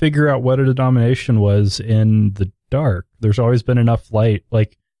figure out what a denomination was in the dark. There's always been enough light.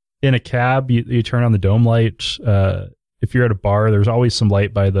 Like in a cab, you turn on the dome light. If you're at a bar, there's always some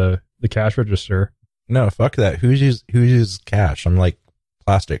light by the cash register. No, fuck that. Who uses cash? I'm like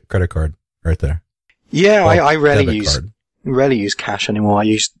plastic credit card right there. Yeah, well, I rarely use cash anymore.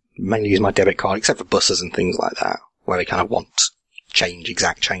 I mainly use my debit card, except for buses and things like that, where they kind of want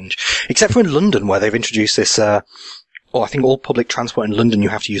exact change. Except for in London, where they've introduced this, I think all public transport in London, you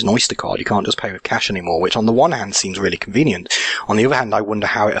have to use an Oyster card. You can't just pay with cash anymore, which on the one hand seems really convenient. On the other hand, I wonder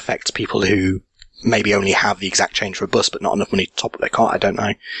how it affects people who maybe only have the exact change for a bus, but not enough money to top up their cart. I don't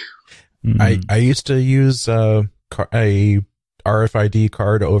know. I used to use a RFID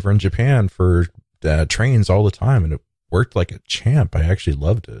card over in Japan for trains all the time, and it worked like a champ. I actually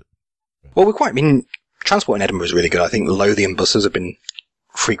loved it. Well, transport in Edinburgh is really good. I think the Lothian buses have been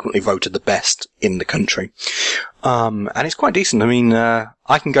frequently voted the best in the country. And it's quite decent.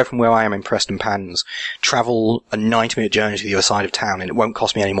 I can go from where I am in Preston Pans, travel a 90-minute journey to the other side of town, and it won't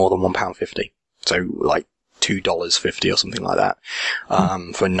cost me any more than £1.50. So, like, $2.50 or something like that,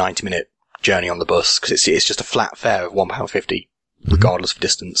 for a 90-minute journey on the bus, because it's just a flat fare of £1.50, regardless of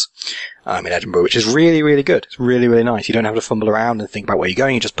distance, in Edinburgh, which is really, really good. It's really, really nice. You don't have to fumble around and think about where you're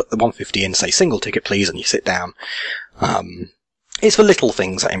going. You just put the £1.50 in, say single ticket please, and you sit down. It's the little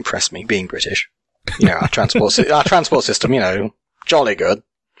things that impress me, being British. Our transport system, jolly good.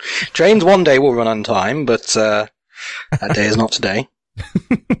 Trains one day will run on time, but, that day is not today.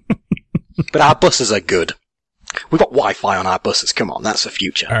 But our buses are good. We've got Wi-Fi on our buses. Come on, that's the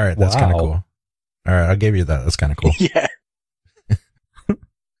future. All right, that's kind of cool. All right, I'll give you that. That's kind of cool. Yeah.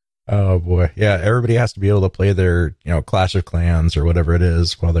 Oh boy, yeah. Everybody has to be able to play their, Clash of Clans or whatever it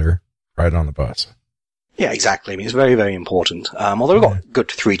is while they're riding on the bus. Yeah, exactly. It's very, very important. Although we've got good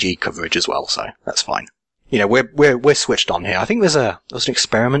 3G coverage as well, so that's fine. We're switched on here. I think there was an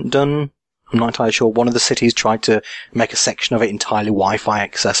experiment done. I'm not entirely sure. One of the cities tried to make a section of it entirely Wi-Fi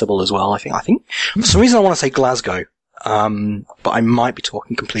accessible as well. I think for some reason I want to say Glasgow. But I might be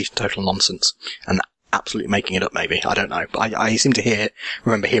talking complete and total nonsense and absolutely making it up maybe. I don't know. But I seem to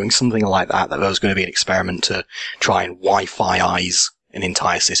remember hearing something like that there was going to be an experiment to try and Wi-Fi-ize an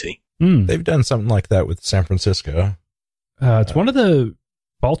entire city. They've done something like that with San Francisco. It's one of the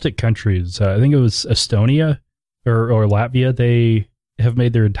Baltic countries. I think it was Estonia or Latvia. They have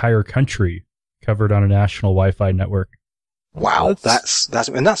made their entire country covered on a national Wi-Fi network. Wow, that's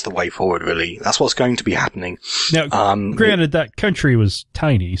the way forward, really. That's what's going to be happening. Now, granted, that country was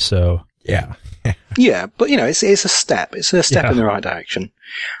tiny, so yeah, yeah, but it's a step. It's a step in the right direction.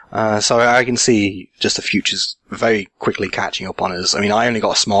 So I can see just the future's very quickly catching up on us. I only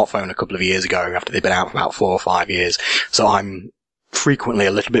got a smartphone a couple of years ago after they'd been out for about 4 or 5 years, so I'm frequently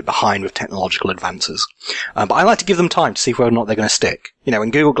a little bit behind with technological advances. But I like to give them time to see whether or not they're going to stick.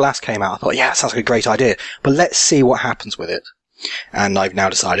 When Google Glass came out, I thought, yeah, that sounds like a great idea, but let's see what happens with it. And I've now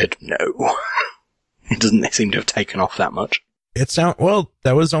decided, no. It doesn't seem to have taken off that much.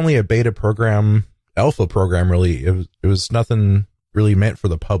 That was only a beta program, alpha program, really. It was nothing really meant for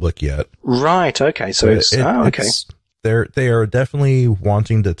the public yet. Right, okay, so okay. They are definitely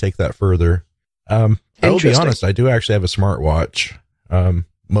wanting to take that further. I will be honest, I do actually have a smartwatch,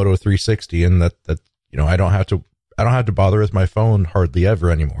 Moto 360, and that I don't have to bother with my phone hardly ever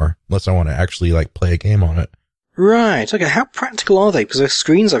anymore, unless I want to actually play a game on it. Right. Okay. How practical are they? Because the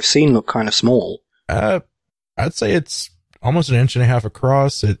screens I've seen look kind of small. I'd say it's almost 1.5 inches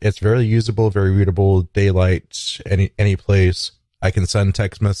across. It's very usable, very readable. Daylight, any place. I can send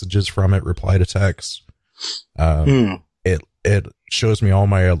text messages from it, reply to text. It shows me all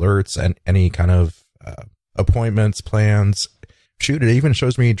my alerts and any kind of appointments, plans. Shoot, it even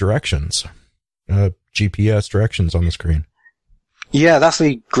shows me directions, GPS directions on the screen. Yeah, that's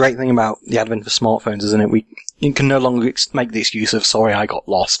the great thing about the advent of smartphones, isn't it? You can no longer make the excuse of, sorry, I got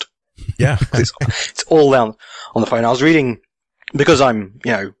lost. Yeah. It's all down on the phone. I was reading, because I'm,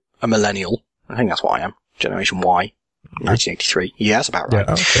 a millennial. I think that's what I am. Generation Y. 1983. Yeah, that's about right.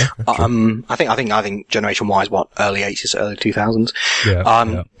 Yeah, okay. I think generation-wise, early 80s, early 2000s.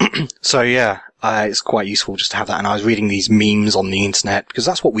 Yeah. So yeah, it's quite useful just to have that. And I was reading these memes on the internet because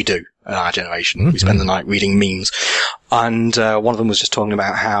that's what we do in our generation. Mm-hmm. We spend the night reading memes. And, one of them was just talking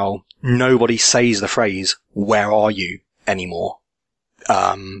about how nobody says the phrase, "Where are you?" anymore.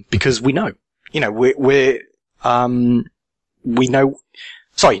 Because we know. We know.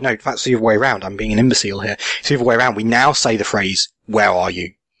 Sorry, no, that's the other way around. I'm being an imbecile here. It's the other way around. We now say the phrase, "Where are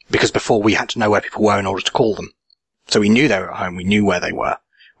you?" Because before we had to know where people were in order to call them. So we knew they were at home. We knew where they were.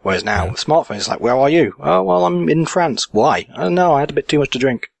 Whereas now, with smartphones, it's like, "Where are you?" "Oh, well, I'm in France." "Why?" "Oh, no, I had a bit too much to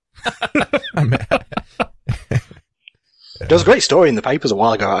drink." There was a great story in the papers a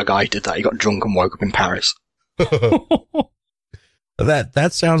while ago about a guy who did that. He got drunk and woke up in Paris.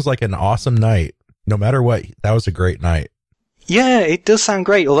 That sounds like an awesome night. No matter what, that was a great night. Yeah, it does sound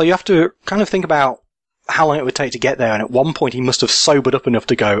great, although you have to kind of think about how long it would take to get there, and at one point he must have sobered up enough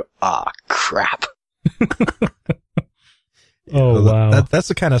to go, crap. Oh, wow. That's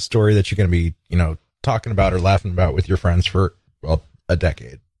the kind of story that you're going to be, talking about or laughing about with your friends for, a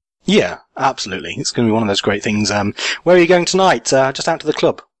decade. Yeah, absolutely. It's going to be one of those great things. Where are you going tonight? Just out to the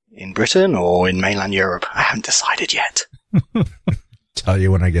club? In Britain or in mainland Europe? I haven't decided yet. Tell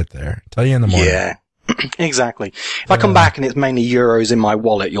you when I get there. Tell you in the morning. Yeah, exactly. If I come back and it's mainly euros in my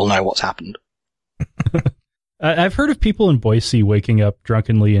wallet, you'll know what's happened. I've heard of people in Boise waking up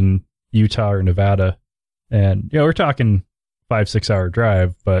drunkenly in Utah or Nevada. And, we're talking 5-6 hour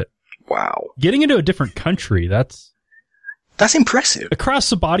drive, but wow, getting into a different country, that's impressive. Across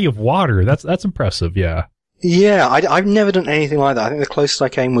the body of water, that's impressive. Yeah. Yeah, I've never done anything like that. I think the closest I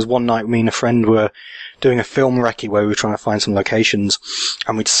came was one night me and a friend were doing a film recce where we were trying to find some locations,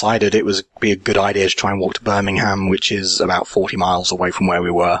 and we decided it would be a good idea to try and walk to Birmingham, which is about 40 miles away from where we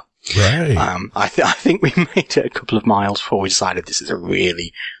were. Right. I think we made it a couple of miles before we decided this is a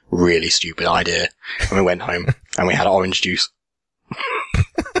really, really stupid idea. And we went home and we had orange juice.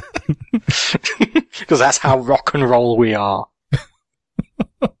 Because that's how rock and roll we are.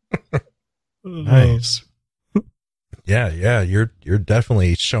 Nice. Yeah, you're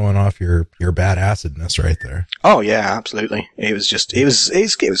definitely showing off your bad acidness right there. Oh yeah, absolutely. It was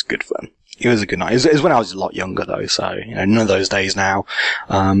good fun. It was a good night. It was when I was a lot younger though, so none of those days now.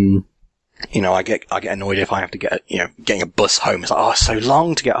 I get annoyed if I have to getting a bus home. It's like, it's so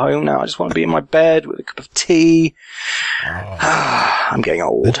long to get home now. I just want to be in my bed with a cup of tea. I'm getting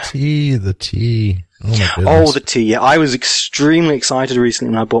old. The tea. Oh my goodness. Oh, the tea. Yeah, I was extremely excited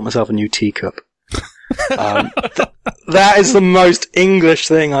recently when I bought myself a new teacup. That is the most English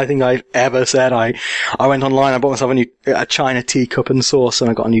thing I think I've ever said. I went online, I bought myself a China teacup and sauce, and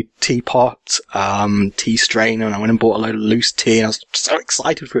I got a new teapot, tea strainer, and I went and bought a load of loose tea, and I was so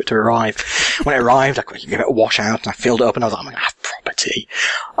excited for it to arrive. When it arrived, I could give it a wash out, and I filled it up, and I was like, I'm going to have proper tea.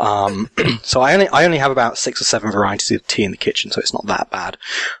 So I only have about 6 or 7 varieties of tea in the kitchen, so it's not that bad.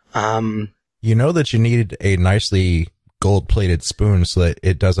 You know that you needed a nicely gold-plated spoon so that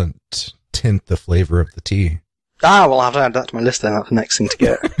it doesn't tint the flavor of the tea. Well, I'll have to add that to my list then. That's the next thing to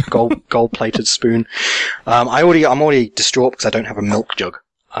get. Gold-plated spoon. I'm already distraught because I don't have a milk jug.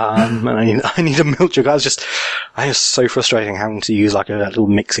 And I need a milk jug. I was so frustrating having to use like a little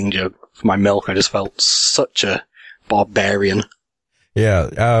mixing jug for my milk. I just felt such a barbarian.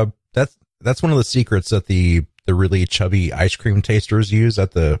 Yeah, that's one of the secrets that the really chubby ice cream tasters use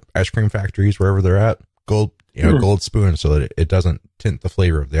at the ice cream factories wherever they're at. Gold spoon so that it doesn't tint the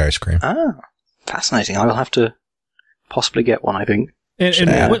flavor of the ice cream. Fascinating. I will have to possibly get one, I think.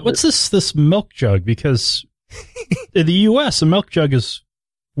 And what's this milk jug? Because in the U.S., a milk jug is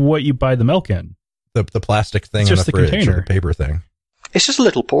what you buy the milk in. The plastic thing in the fridge, container. Or the paper thing. It's just a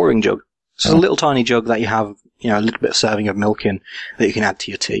little pouring jug. It's just a little tiny jug that you have, a little bit of serving of milk in that you can add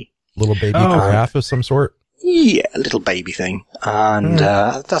to your tea. Little baby carafe of some sort? Yeah, a little baby thing. And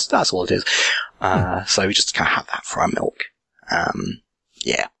that's all it is. So we just kind of have that for our milk.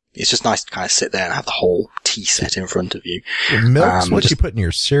 Yeah. It's just nice to kind of sit there and have the whole tea set in front of you. Milk's what you put in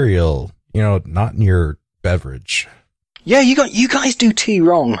your cereal, not in your beverage. Yeah, you guys do tea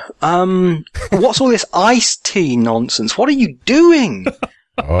wrong. What's all this iced tea nonsense? What are you doing?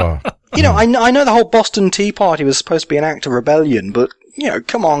 I know the whole Boston Tea Party was supposed to be an act of rebellion, but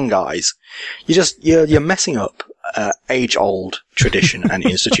come on, guys. You're messing up age-old tradition and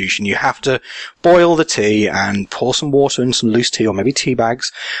institution. You have to boil the tea and pour some water and some loose tea, or maybe tea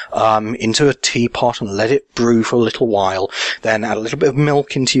bags, into a teapot and let it brew for a little while. Then add a little bit of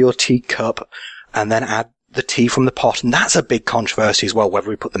milk into your teacup, and then add the tea from the pot. And that's a big controversy as well, whether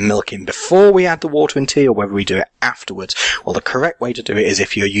we put the milk in before we add the water and tea, or whether we do it afterwards. Well, the correct way to do it is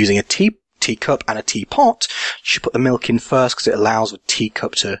if you're using a teacup and a teapot, you should put the milk in first because it allows the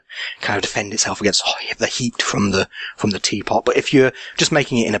teacup to kind of defend itself against the heat from the teapot. But if you're just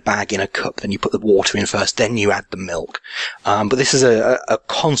making it in a bag, in a cup, then you put the water in first, then you add the milk. But this is a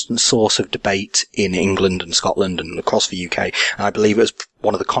constant source of debate in England and Scotland and across the UK, and I believe it was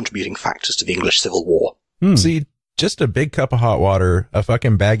one of the contributing factors to the English Civil War. See, just a big cup of hot water, a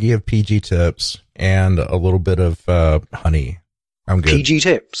fucking baggie of PG tips, and a little bit of honey. I'm good. PG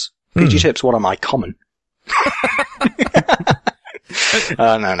tips? PG tips, what am I, common?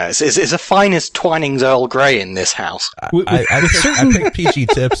 No. It's the finest Twinings Earl Grey in this house. I picked PG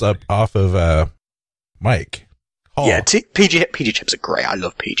tips up off of Mike Hall. Yeah, PG tips are great. I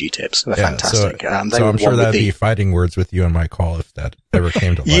love PG tips. They're fantastic. So I'm sure that'd be fighting words with you and Mike Hall if that ever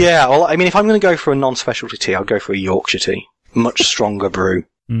came to light. Yeah, well, I mean, if I'm going to go for a non-specialty tea, I'd go for a Yorkshire tea. Much stronger brew.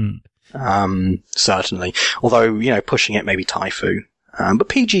 Certainly. Although, pushing it maybe Typhoon. But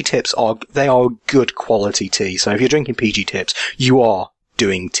PG tips are good quality tea. So if you're drinking PG tips, you are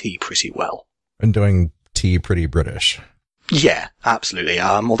doing tea pretty well. And doing tea pretty British. Yeah, absolutely.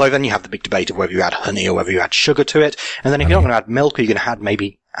 Although then you have the big debate of whether you add honey or whether you add sugar to it. And then if you're not going to add milk, you're going to add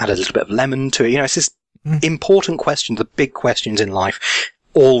a little bit of lemon to it. It's this important questions, the big questions in life,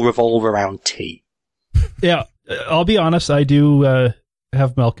 all revolve around tea. Yeah, I'll be honest. I do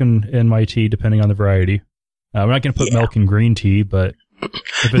have milk in my tea, depending on the variety. I'm not going to put milk in green tea, but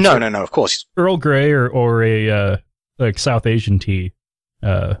if it's no, of course. Earl Grey or a like South Asian tea,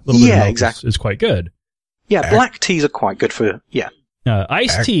 a little bit of milk is quite good. Yeah, black teas are quite good for,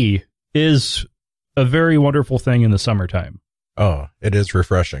 iced tea is a very wonderful thing in the summertime. Oh, it is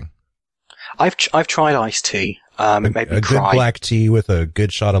refreshing. I've tried iced tea. It made me cry. A good black tea with a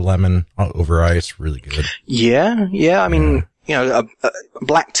good shot of lemon over ice, really good. Yeah. I mean,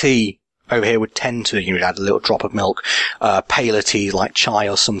 black tea over here would tend to, add a little drop of milk. Paler tea like chai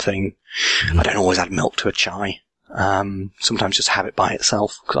or something. I don't always add milk to a chai. Sometimes just have it by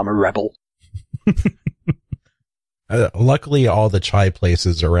itself because I'm a rebel. Luckily, all the chai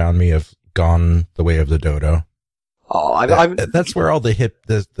places around me have gone the way of the dodo. Oh, that's where all the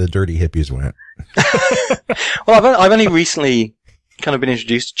dirty hippies went. Well, I've only recently kind of been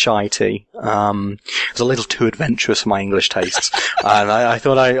introduced to chai tea. It's a little too adventurous for my English tastes, and I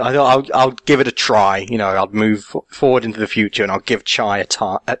thought I'll give it a try. I'll move forward into the future and I'll give chai a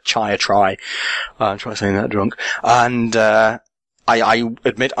try. Try saying that drunk. And I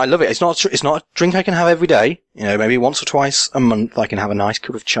admit I love it. It's not a drink I can have every day. Maybe once or twice a month I can have a nice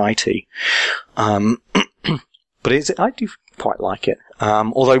cup of chai tea. But I do quite like it.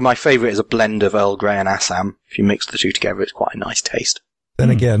 Although my favourite is a blend of Earl Grey and Assam. If you mix the two together, it's quite a nice taste. Then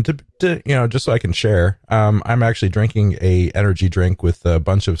again, to just so I can share, I'm actually drinking a energy drink with a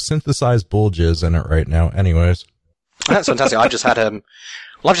bunch of synthesized bulges in it right now. Anyways, that's fantastic. I've just had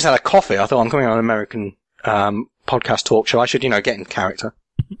a coffee. I thought I'm coming on an American podcast talk show. I should, get in character.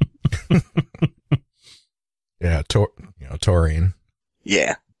 Yeah, taurine.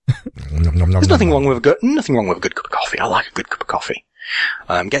 Yeah. There's nothing wrong with a good cup of coffee. I like a good cup of coffee.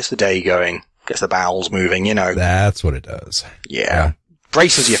 Gets the day going, gets the bowels moving, That's what it does. Yeah.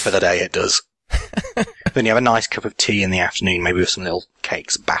 Braces you for the day, it does. Then you have a nice cup of tea in the afternoon, maybe with some little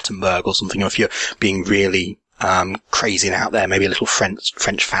cakes, Battenberg or something, or if you're being really crazy and out there, maybe a little French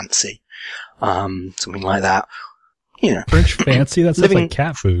fancy. Something like that. French fancy? That sounds like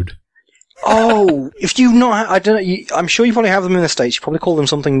cat food. Oh, if you've not, I don't know. I'm sure you probably have them in the States. You probably call them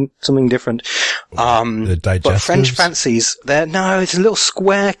something different. The digestives? But French fancies, it's a little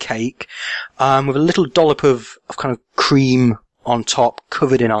square cake, with a little dollop of kind of cream on top,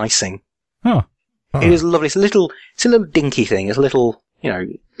 covered in icing. Oh. It is lovely. It's a little dinky thing. It's a little,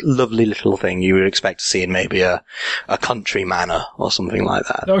 lovely little thing you would expect to see in maybe a country manor or something like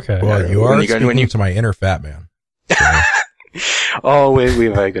that. Okay. Well, you are speaking to my inner fat man. So. Oh,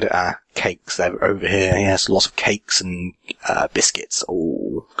 we're very good at our cakes over here. Yes, lots of cakes and biscuits.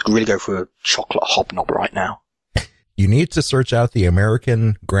 Oh, could really go for a chocolate hobnob right now. You need to search out the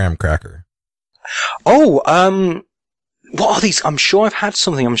American graham cracker. Oh, what are these? I'm sure I've had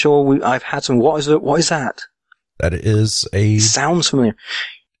something. I've had some. What is it? What is that? That is sounds familiar.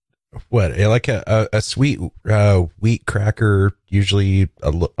 What? Like a sweet wheat cracker. Usually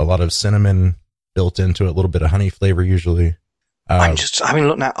a lot of cinnamon built into it. A little bit of honey flavor usually. I'm just having a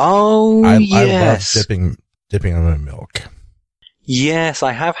look now. Oh, yes. I love dipping them in milk. Yes,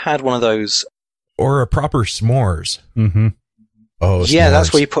 I have had one of those. Or a proper s'mores. Mm-hmm. Oh, yeah, s'mores.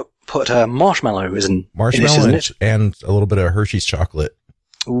 that's where you put marshmallow, isn't it? And a little bit of Hershey's chocolate.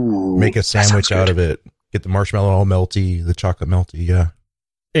 Ooh, make a sandwich out of it. Get the marshmallow all melty, the chocolate melty. Yeah.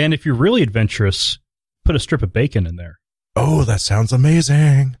 And if you're really adventurous, put a strip of bacon in there. Oh, that sounds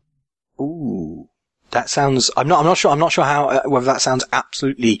amazing. Ooh, That sounds. I'm not sure. I'm not sure how whether that sounds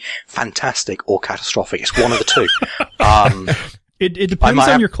absolutely fantastic or catastrophic. It's one of the two. It depends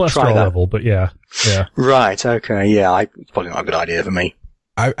on your cholesterol level, but yeah. Right. Okay. Yeah. It's probably not a good idea for me.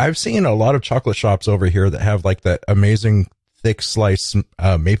 I've seen a lot of chocolate shops over here that have like that amazing thick slice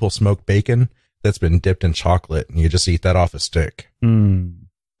maple smoked bacon that's been dipped in chocolate, and you just eat that off a stick.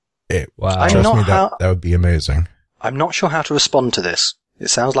 Wow. Trust me, that would be amazing. I'm not sure how to respond to this. It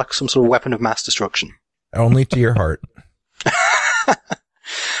sounds like some sort of weapon of mass destruction. Only to your heart.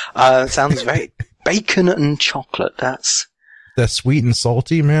 It sounds very bacon and chocolate. That's sweet and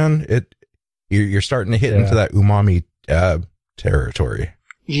salty, man. You're starting to hit into that umami territory.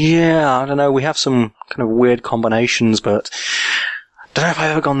 Yeah, I don't know. We have some kind of weird combinations, but I don't know if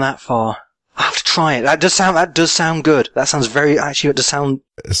I've ever gone that far. I have to try it. That does sound good. That sounds very. Actually, it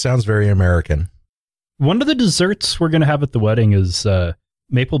sounds very American. One of the desserts we're going to have at the wedding is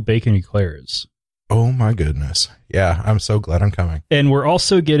maple bacon eclairs. Oh my goodness. Yeah, I'm so glad I'm coming. And we're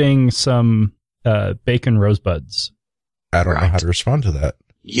also getting some bacon rosebuds. I don't know how to respond to that.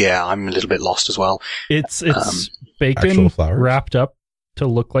 Yeah, I'm a little bit lost as well. It's bacon wrapped up to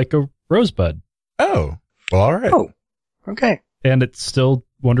look like a rosebud. Oh, well, all right. Oh, okay. And it's still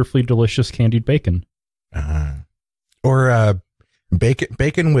wonderfully delicious candied bacon. Or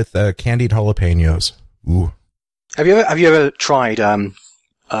bacon with candied jalapenos. Ooh. Have you ever tried rock?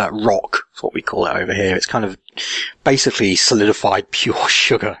 That's what we call it over here. It's kind of basically solidified pure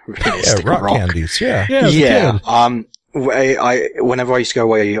sugar. Yeah, rock candies. Yeah. Yeah. Whenever I used to go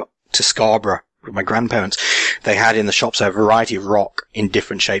away to Scarborough with my grandparents, they had in the shops a variety of rock in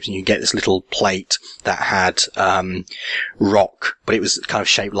different shapes, and you get this little plate that had rock, but it was kind of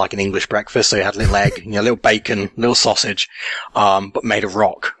shaped like an English breakfast. So you had a little egg, little bacon, little sausage, but made of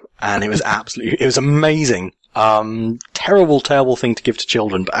rock, and it was amazing. Terrible thing to give to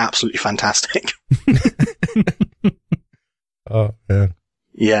children, but absolutely fantastic. Oh man.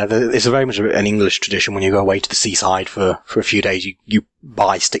 Yeah, it's very much an English tradition. When you go away to the seaside for a few days, you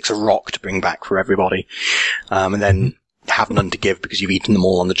buy sticks of rock to bring back for everybody, and then have none to give because you've eaten them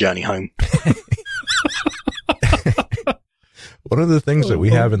all on the journey home. One of the things that we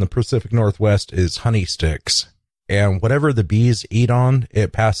have in the Pacific Northwest is honey sticks, and whatever the bees eat on,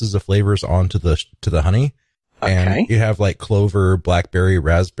 it passes the flavors on to the honey. Okay. And you have like clover, blackberry,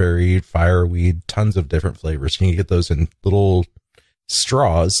 raspberry, fireweed, tons of different flavors. And you get those in little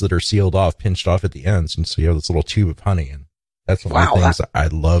straws that are sealed off, pinched off at the ends, and so you have this little tube of honey, and that's one of the things that I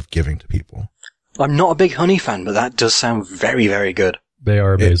love giving to people. I'm not a big honey fan, but that does sound very, very good. They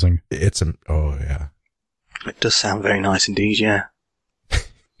are amazing. Oh yeah, it does sound very nice indeed. Yeah.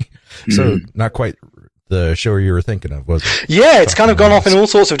 So not quite the show you were thinking of, was it? Yeah, it's kind of gone off in all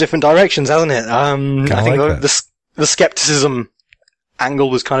sorts of different directions, hasn't it? I think like the skepticism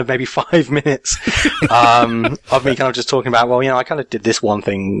angle was kind of maybe 5 minutes of me kind of just talking about, well, I kind of did this one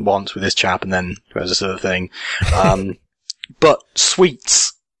thing once with this chap, and then there was this other thing. But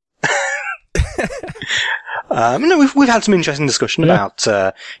sweets. We've had some interesting discussion about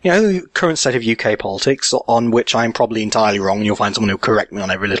the current state of UK politics, on which I'm probably entirely wrong, and you'll find someone who'll correct me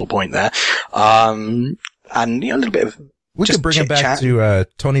on every little point there. And a little bit of we could bring it back to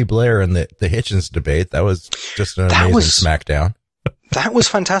Tony Blair and the Hitchens debate. That was just an amazing smackdown. That was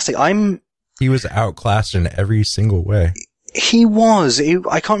fantastic. He was outclassed in every single way. He was.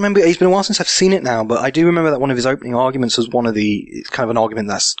 I can't remember. It's been a while since I've seen it now, but I do remember that one of his opening arguments was it's kind of an argument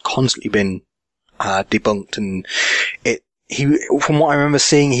that's constantly been debunked, and from what I remember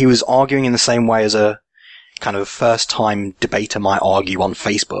seeing, he was arguing in the same way as a kind of first-time debater might argue on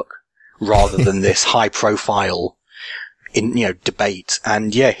Facebook, rather than this high-profile debate.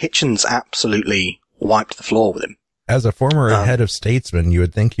 And yeah, Hitchens absolutely wiped the floor with him. As a former head of statesman, you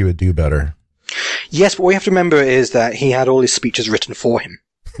would think he would do better. Yes, but what we have to remember is that he had all his speeches written for him.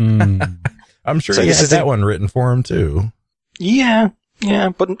 I'm sure he had that one written for him too. Yeah,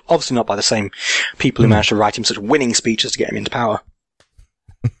 but obviously not by the same people who managed to write him such winning speeches to get him into power.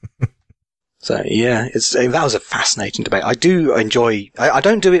 So yeah, that was a fascinating debate. I do enjoy. I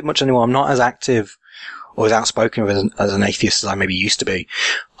don't do it much anymore. I'm not as active or as outspoken as an atheist as I maybe used to be.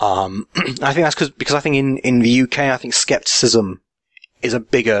 I think that's because I think in the UK, I think skepticism is a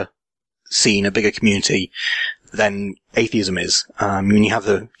bigger scene, a bigger community than atheism is. When you have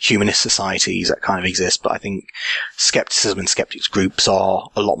the humanist societies that kind of exist, but I think skepticism and skeptics groups are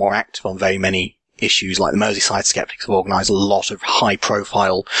a lot more active on very many issues. Like the Merseyside Skeptics have organised a lot of high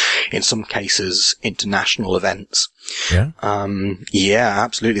profile, in some cases, international events. Yeah. Yeah,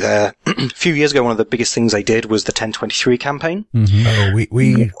 absolutely. A few years ago, one of the biggest things they did was the 1023 campaign. Mm-hmm.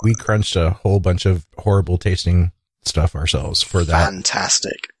 Oh, we crunched a whole bunch of horrible tasting stuff ourselves for that.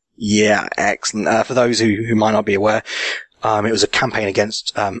 Fantastic. Yeah, excellent. For those who might not be aware, it was a campaign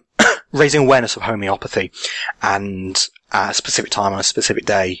against raising awareness of homeopathy, and at a specific time on a specific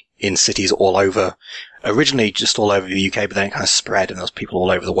day in cities all over, originally just all over the UK, but then it kind of spread and there was people all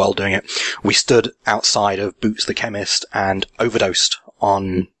over the world doing it. We stood outside of Boots the Chemist and overdosed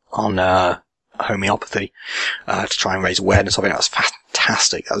on homeopathy, to try and raise awareness of it. That was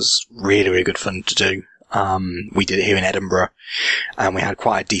fantastic. That was really, really good fun to do. We did it here in Edinburgh, and we had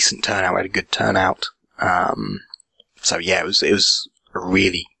quite a decent turnout. We had a good turnout. So yeah, it was a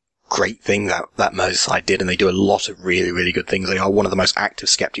really great thing that Merseyside did, and they do a lot of really, really good things. They are one of the most active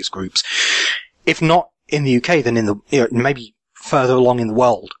skeptics groups, if not in the UK, then in the, maybe further along in the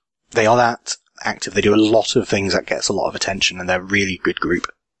world. They are that active. They do a lot of things that gets a lot of attention, and they're a really good group.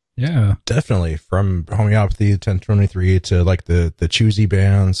 Yeah, definitely. From homeopathy, 1023 to like the choosy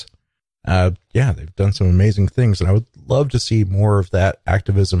bands. Yeah, they've done some amazing things, and I would love to see more of that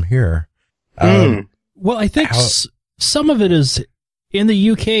activism here. Well, I think some of it is in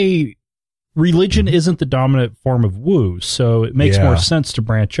the UK. Religion isn't the dominant form of woo, so it makes more sense to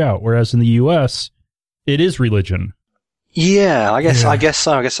branch out. Whereas in the US, it is religion. Yeah, I guess so. I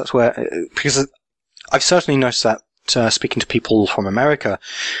guess that's where, because I've certainly noticed that speaking to people from America,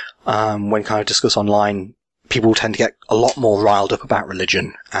 when kind of discuss online, people tend to get a lot more riled up about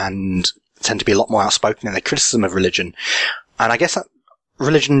religion and tend to be a lot more outspoken in their criticism of religion. And I guess that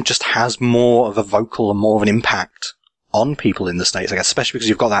religion just has more of a vocal and more of an impact on people in the States, I guess, especially because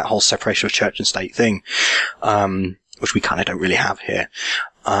you've got that whole separation of church and state thing, which we kind of don't really have here.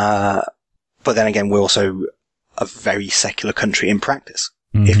 But then again, we're also a very secular country in practice,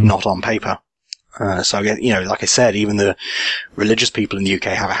 if not on paper. So, like I said, even the religious people in the UK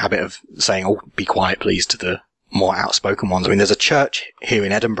have a habit of saying, "Oh, be quiet, please," to the more outspoken ones. I mean, there's a church here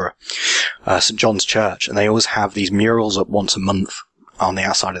in Edinburgh, St. John's Church, and they always have these murals up once a month on the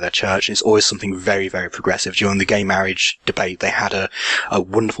outside of their church. It's always something very, very progressive. During the gay marriage debate, they had a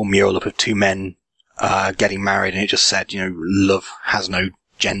wonderful mural up of two men getting married, and it just said, love has no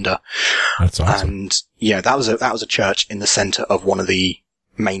gender. That's awesome. And that was a church in the centre of one of the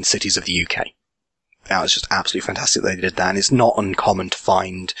main cities of the UK. That was just absolutely fantastic they did that, and it's not uncommon to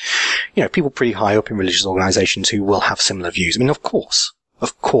find, people pretty high up in religious organisations who will have similar views. I mean, of course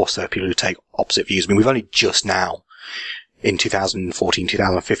there are people who take opposite views. I mean, we've only just now, in 2014,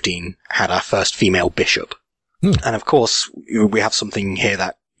 2015, had our first female bishop. And of course, we have something here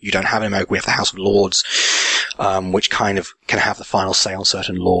that you don't have in America. We have the House of Lords, which kind of can have the final say on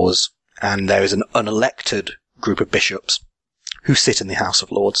certain laws. And there is an unelected group of bishops who sit in the House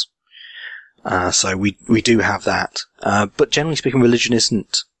of Lords. So we do have that. But generally speaking, religion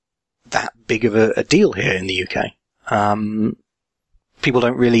isn't that big of a deal here in the UK. People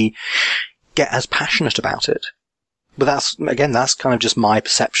don't really get as passionate about it. But that's kind of just my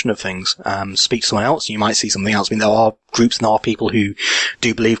perception of things. Speak to someone else, and you might see something else. I mean, there are groups and there are people who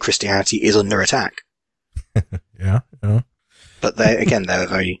do believe Christianity is under attack. Yeah. But they're a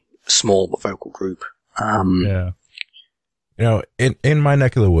very small but vocal group. Yeah. In my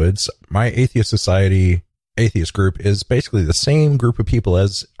neck of the woods, my atheist group is basically the same group of people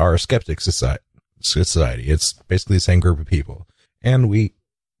as our skeptic society. It's basically the same group of people. And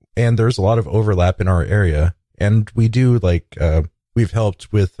there's a lot of overlap in our area. And we do we've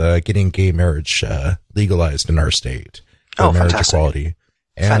helped with getting gay marriage legalized in our state for marriage equality,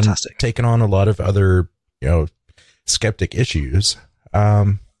 and taken on a lot of other skeptic issues.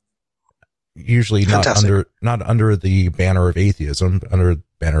 Usually not under the banner of atheism, under the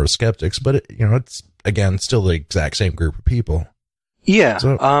banner of skeptics, but it's again still the exact same group of people. Yeah.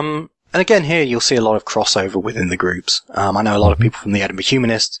 So, and again, here you'll see a lot of crossover within the groups. I know a lot of people from the Edinburgh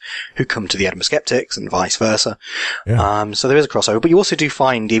Humanists who come to the Edinburgh Skeptics and vice versa. Yeah. So there is a crossover, but you also do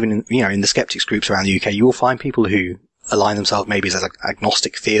find, even in the skeptics groups around the UK, you will find people who align themselves maybe as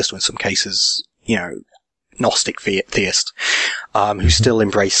agnostic theist, or in some cases, Gnostic theist, who still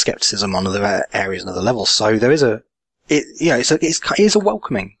embrace skepticism on other areas and other levels. So there is it's a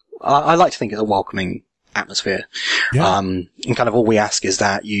welcoming. I like to think it's a welcoming atmosphere. Yeah. And kind of all we ask is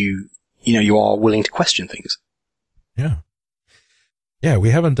that you are willing to question things. Yeah. Yeah, we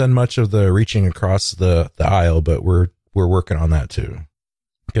haven't done much of the reaching across the aisle, but we're working on that too.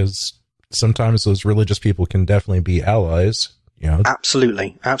 Because sometimes those religious people can definitely be allies.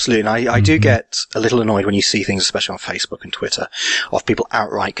 Absolutely. And I do get a little annoyed when you see things, especially on Facebook and Twitter, of people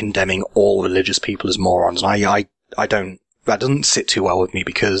outright condemning all religious people as morons. And that doesn't sit too well with me,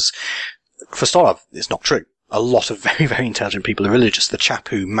 because for start, it's not true. A lot of very, very intelligent people are religious. The chap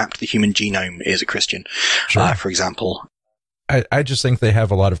who mapped the human genome is a Christian, for example. I just think they have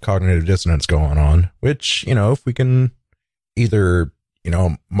a lot of cognitive dissonance going on, which, if we can either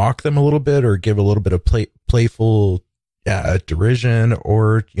mock them a little bit or give a little bit of playful derision,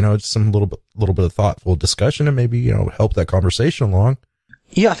 or, just some little bit of thoughtful discussion, and maybe, help that conversation along.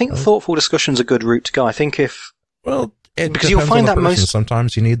 Yeah, I think thoughtful discussion's a good route to go. I think because you'll find that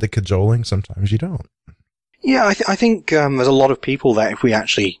sometimes you need the cajoling, sometimes you don't. Yeah, I think there's a lot of people that if we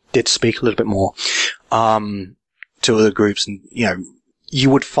actually did speak a little bit more to other groups, and you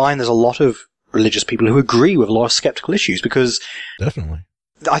would find there's a lot of religious people who agree with a lot of skeptical issues, because definitely,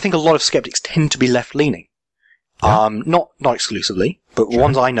 I think a lot of skeptics tend to be left-leaning. Yeah. Not exclusively, but sure.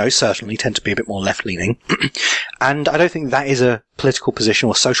 Ones I know certainly tend to be a bit more left-leaning. And I don't think that is a political position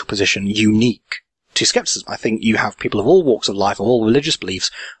or social position unique to skepticism. I think you have people of all walks of life, of all religious beliefs,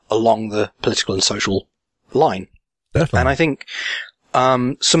 along the political and social line. Definitely. And I think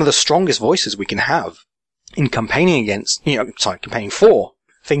some of the strongest voices we can have in campaigning campaigning for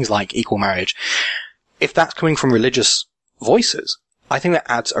things like equal marriage, if that's coming from religious voices, I think that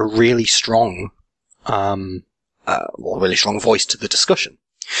adds a really strong really strong voice to the discussion.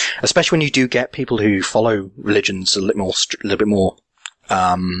 Especially when you do get people who follow religions a little bit more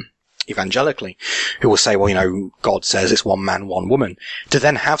evangelically, who will say, well, God says it's one man, one woman. To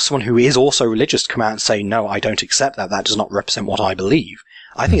then have someone who is also religious come out and say, no, I don't accept that. That does not represent what I believe.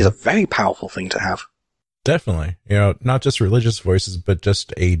 I think is a very powerful thing to have. Definitely. Not just religious voices, but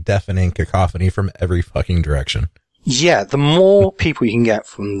just a deafening cacophony from every fucking direction. Yeah, the more people you can get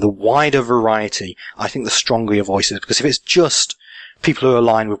from the wider variety, I think the stronger your voice is. Because if it's just people who are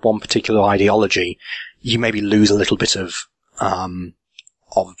aligned with one particular ideology, you maybe lose a little bit of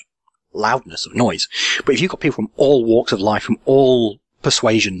loudness, of noise. But if you've got people from all walks of life, from all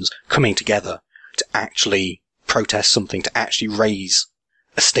persuasions coming together to actually protest something, to actually raise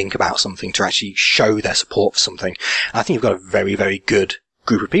a stink about something, to actually show their support for something, I think you've got a very, very good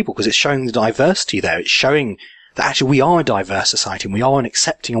group of people, because it's showing the diversity there. It's showing that actually we are a diverse society, and we are an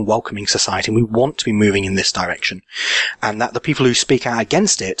accepting and welcoming society, and we want to be moving in this direction. And that the people who speak out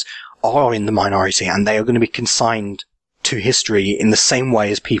against it are in the minority, and they are going to be consigned to history in the same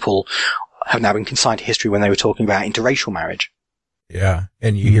way as people have now been consigned to history when they were talking about interracial marriage. Yeah,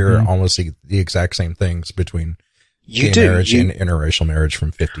 and you hear almost the exact same things between gay marriage and interracial marriage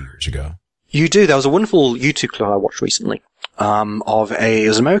from 50 years ago. You do. There was a wonderful YouTube clip I watched recently it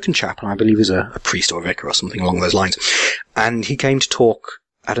was an American chap, and I believe he was a priest or a vicar or something along those lines. And he came to talk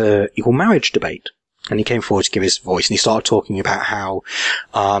at a equal marriage debate. And he came forward to give his voice, and he started talking about how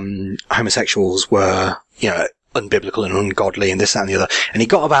homosexuals were, unbiblical and ungodly and this, that, and the other. And he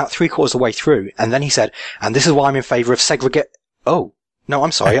got about 3/4 of the way through, and then he said, and this is why I'm in favour of Oh, no,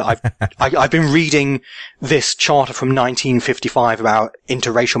 I'm sorry. I've been reading this charter from 1955 about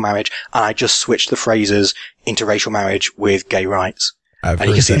interracial marriage, and I just switched the phrases interracial marriage with gay rights. And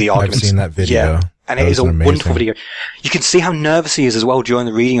you can see the arguments. I've seen that video. Yeah. And it is a wonderful video. You can see how nervous he is as well during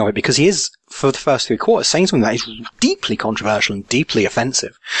the reading of it, because he is, for the first 3/4, saying something that is deeply controversial and deeply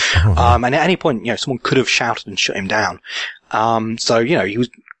offensive. And at any point, someone could have shouted and shut him down. So, he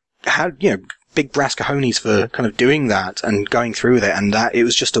had big brass cojones for kind of doing that and going through with it, and that it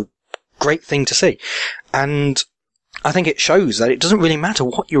was just a great thing to see. And I think it shows that it doesn't really matter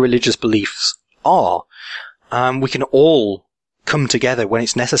what your religious beliefs are. We can all come together when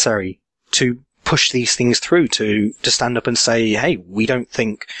it's necessary to push these things through, to stand up and say, hey, we don't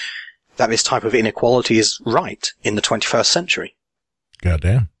think that this type of inequality is right in the 21st century.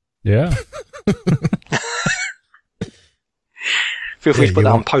 Goddamn. Yeah. Feel free to put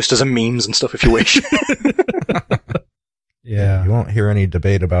that on posters and memes and stuff if you wish. Yeah. You won't hear any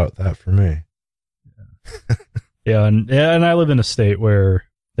debate about that from me. Yeah, and I live in a state where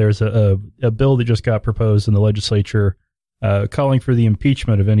there's a bill that just got proposed in the legislature calling for the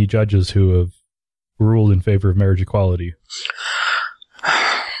impeachment of any judges who have ruled in favor of marriage equality.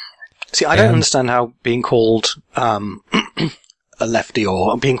 See, I don't understand how being called a lefty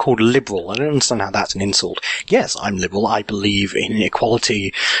or being called liberal, I don't understand how that's an insult. Yes, I'm liberal. I believe in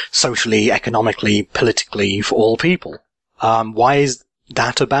equality socially, economically, politically for all people. Why is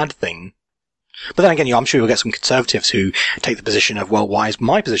that a bad thing? But then again, I'm sure you'll get some conservatives who take the position of, well, why is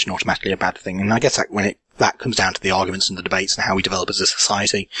my position automatically a bad thing? And I guess that comes down to the arguments and the debates and how we develop as a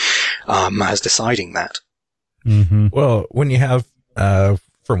society as deciding that. Mm-hmm. Well, when you have,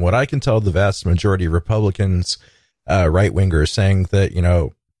 from what I can tell, the vast majority of Republicans, right-wingers saying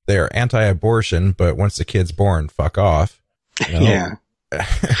that, they're anti-abortion, but once the kid's born, fuck off. Yeah.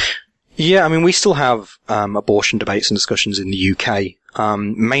 Yeah, I mean, we still have abortion debates and discussions in the UK.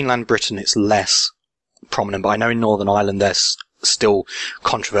 Mainland Britain, it's less prominent, but I know in Northern Ireland there's still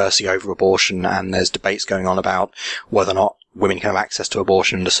controversy over abortion, and there's debates going on about whether or not women can have access to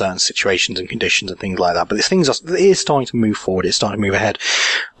abortion under certain situations and conditions and things like that. But it is starting to move forward. It's starting to move ahead.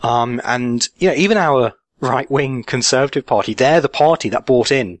 And, you know, even our right-wing Conservative Party, they're the party that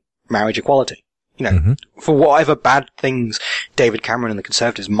brought in marriage equality. You know, for whatever bad things David Cameron and the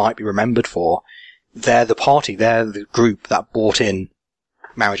Conservatives might be remembered for, they're the party, they're the group that brought in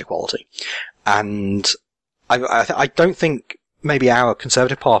marriage equality. And I don't think maybe our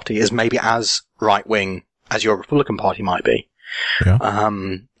Conservative Party is maybe as right-wing as your Republican Party might be. Yeah.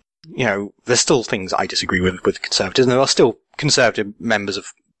 You know, there's still things I disagree with Conservatives, and there are still Conservative members of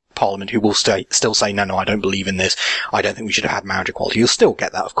Parliament who will still say, no, I don't believe in this. I don't think we should have had marriage equality. You'll still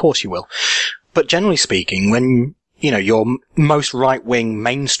get that. Of course you will. But generally speaking, when, you know, your most right-wing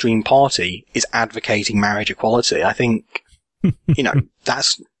mainstream party is advocating marriage equality, I think, you know, that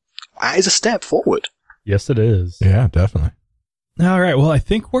is a step forward. Yes, it is. Yeah, definitely. All right. Well, I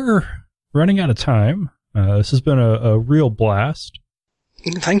think we're running out of time. This has been a real blast.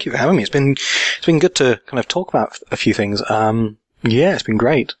 Thank you for having me. It's been good to kind of talk about a few things. Yeah, it's been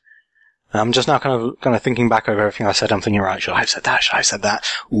great. I'm just now kind of thinking back over everything I said. I'm thinking, right, should I have said that? Should I have said that?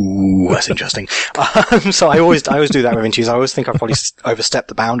 Ooh, that's interesting. So I always do that with interviews. I always think I probably overstepped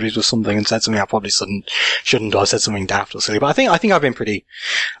the boundaries with something and said something I probably shouldn't, or I said something daft or silly. But I think I've been pretty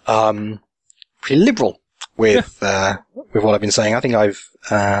liberal with what I've been saying. I think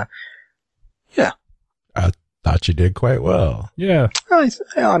yeah. I thought you did quite well. Yeah.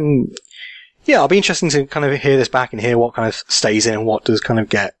 It'll be interesting to kind of hear this back and hear what kind of stays in and what does kind of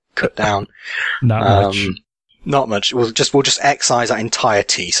get cut down. Not much. We'll just excise that entire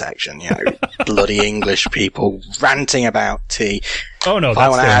tea section, you know. Bloody English people ranting about tea. Oh no, if I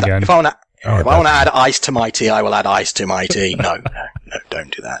want to add ice to my tea, I will add ice to my tea. No,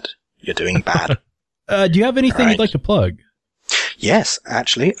 don't do that. You're doing bad. Do you have anything you'd like to plug? Yes,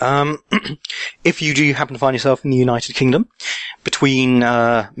 actually. If you do happen to find yourself in the United Kingdom, between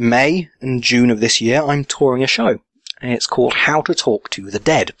May and June of this year, I'm touring a show. It's called How to Talk to the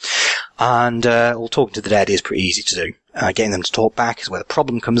Dead. And talking to the dead is pretty easy to do. Getting them to talk back is where the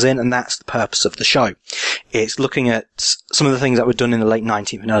problem comes in, and that's the purpose of the show. It's looking at some of the things that were done in the late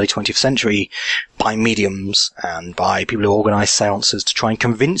 19th and early 20th century by mediums and by people who organised seances to try and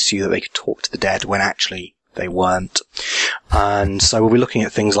convince you that they could talk to the dead when actually they weren't. And so we'll be looking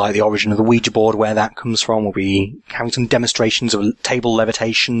at things like the origin of the Ouija board, where that comes from. We'll be having some demonstrations of table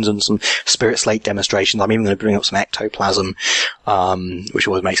levitations and some spirit slate demonstrations. I'm even going to bring up some ectoplasm, which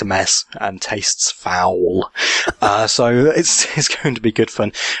always makes a mess and tastes foul. So it's going to be good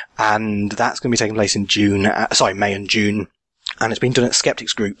fun. And that's going to be taking place in May and June. And it's been done at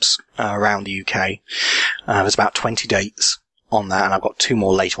skeptics groups around the UK. There's about 20 dates on that, and I've got 2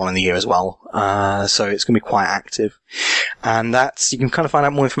 more later on in the year as well. So it's going to be quite active. And you can kind of find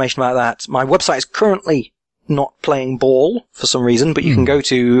out more information about that. My website is currently not playing ball for some reason, but you can go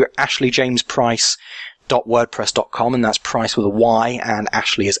to ashleyjamespryce.wordpress.com, and that's Price with a Y, and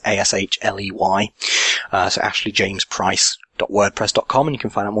Ashley is Ashley. So ashleyjamespryce.wordpress.com, and you can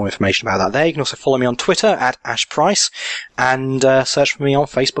find out more information about that there. You can also follow me on Twitter at ashprice, and search for me on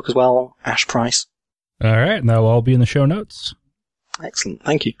Facebook as well, Ash Price. All right, and that will all be in the show notes. Excellent,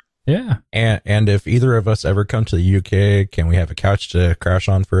 thank you. Yeah. And if either of us ever come to the UK, can we have a couch to crash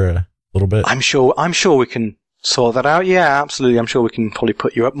on for a little bit? I'm sure we can sort that out. Yeah, absolutely. I'm sure we can probably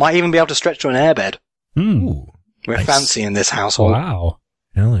put you up. Might even be able to stretch to an airbed. Ooh, we're nice. fancy in this household. Wow.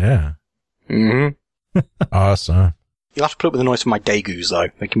 Hell yeah. Mm-hmm. Awesome. You'll have to put up with the noise from my dagoos, though.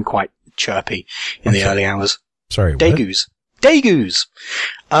 They can be quite chirpy in the early hours. Sorry, what? Dagoos.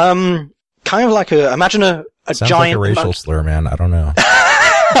 Kind of like imagine a Sounds giant... like a racial slur, man. I don't know.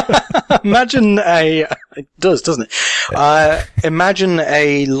 Imagine it does, doesn't it? Imagine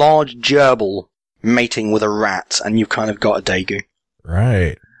a large gerbil mating with a rat, and you've kind of got a dagu.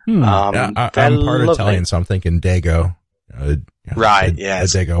 Right. I'm part lovely. Italian, so I'm thinking dago. Right, A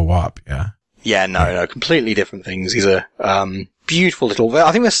dago wop, yeah. Yeah, no, completely different things. These are beautiful little...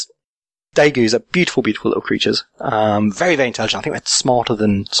 I think dagus are beautiful, beautiful little creatures. Very, very intelligent. I think they're smarter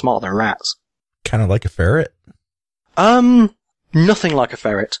than rats. Kind of like a ferret? Nothing like a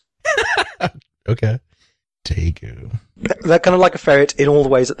ferret. Okay. Dago. They're kind of like a ferret in all the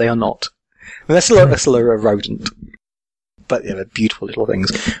ways that they are not. I mean, they're still a rodent. But yeah, they're beautiful little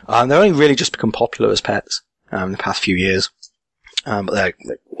things. They've only really just become popular as pets in the past few years. But they're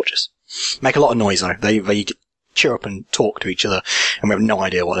gorgeous. Make a lot of noise though. They cheer up and talk to each other, and we have no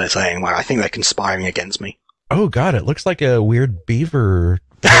idea what they're saying. Well, I think they're conspiring against me. Oh god, it looks like a weird beaver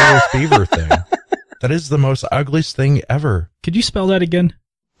thing. That is the most ugliest thing ever. Could you spell that again?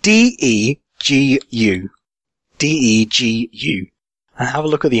 D-E-G-U. D-E-G-U. And have a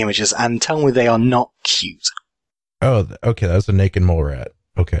look at the images and tell me they are not cute. Oh, okay, that's a naked mole rat.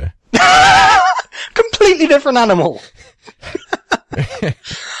 Okay. Completely different animal.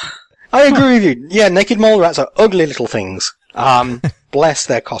 I agree with you. Yeah, naked mole rats are ugly little things. Bless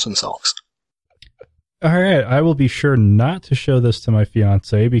their cotton socks. All right, I will be sure not to show this to my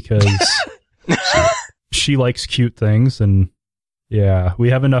fiance because she likes cute things, and yeah,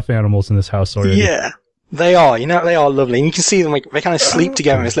 we have enough animals in this house already. Yeah, they are. You know, they are lovely, and you can see them. Like, they kind of sleep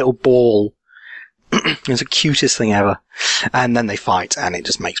together in this little ball. It's the cutest thing ever. And then they fight, and it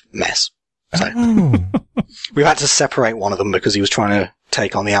just makes a mess. So we've had to separate one of them because he was trying to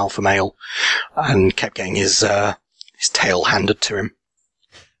take on the alpha male, and kept getting his tail handed to him.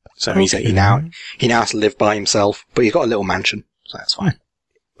 So he now has to live by himself, but he's got a little mansion, so that's fine.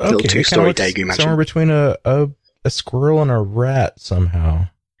 A little 2-story Daegu mansion. Somewhere between a squirrel and a rat somehow.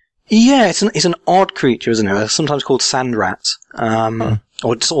 Yeah, it's an odd creature, isn't it? They're sometimes called sand rats, or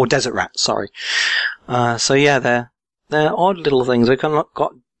desert rats. Sorry. So yeah, they're odd little things. They've kind of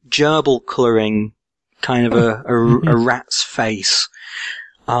got gerbil colouring, kind of a rat's face,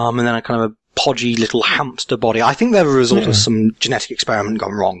 and then a kind of a podgy little hamster body. I think they're a result of some genetic experiment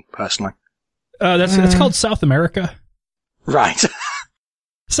gone wrong, personally. That's called South America. Right.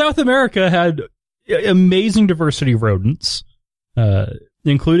 South America had amazing diversity of rodents,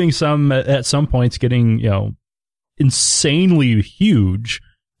 including some at some points getting, insanely huge,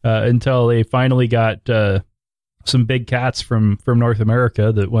 until they finally got some big cats from North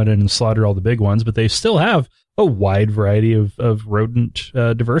America that went in and slaughtered all the big ones, but they still have a wide variety of rodent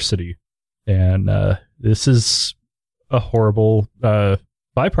diversity. And this is a horrible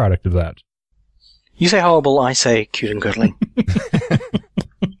byproduct of that. You say horrible, I say cute and cuddly.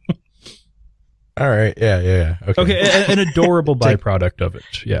 All right, yeah. Okay, an adorable byproduct of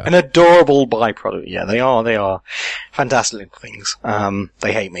it. Yeah, an adorable byproduct. Yeah, they are fantastic little things.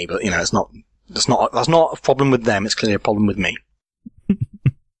 They hate me, but that's not a problem with them. It's clearly a problem with me.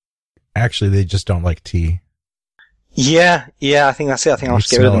 Actually, they just don't like tea. Yeah, I think that's it. I think I'll just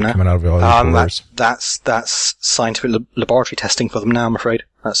get rid of them now. Coming out of all these pores. That's scientific laboratory testing for them now, I'm afraid.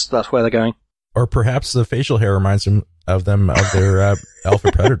 That's where they're going. Or perhaps the facial hair reminds them of their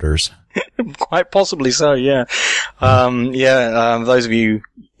alpha predators. Quite possibly so, yeah. Those of you,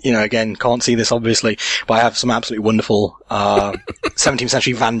 again, can't see this obviously, but I have some absolutely wonderful 17th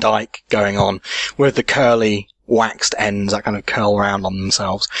century Van Dyke going on with the curly waxed ends that kind of curl around on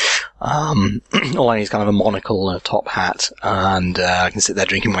themselves. All I need is kind of a monocle and a top hat, and I can sit there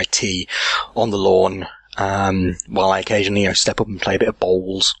drinking my tea on the lawn, while I occasionally step up and play a bit of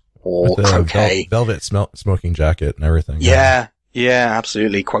bowls or croquet. Velvet smoking jacket and everything. Yeah,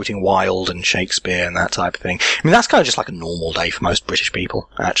 absolutely. Quoting Wilde and Shakespeare and that type of thing. I mean, that's kind of just like a normal day for most British people,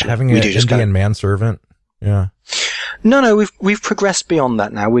 actually. Having an Indian manservant. Yeah. No, we've progressed beyond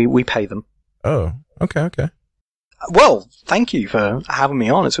that now. We pay them. Oh, okay. Well, thank you for having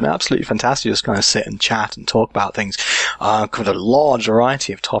me on. It's been absolutely fantastic just kind of sit and chat and talk about things. Covered a large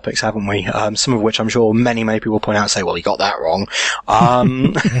variety of topics, haven't we? Some of which I'm sure many people will point out and say, well, you got that wrong.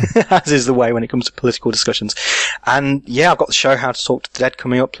 As is the way when it comes to political discussions. And yeah, I've got the show How to Talk to the Dead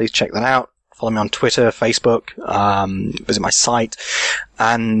coming up. Please check that out. Follow me on Twitter, Facebook, visit my site,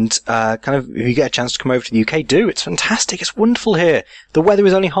 and if you get a chance to come over to the UK, do. It's fantastic. It's wonderful here. The weather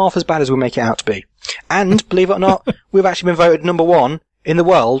is only half as bad as we make it out to be. And, believe it or not, we've actually been voted #1 in the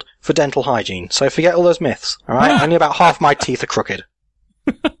world for dental hygiene. So forget all those myths, alright? Only about half my teeth are crooked.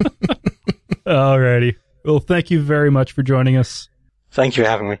 Alrighty. Well, thank you very much for joining us. Thank you for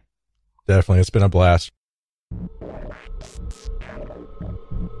having me. Definitely. It's been a blast.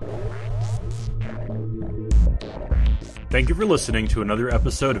 Thank you for listening to another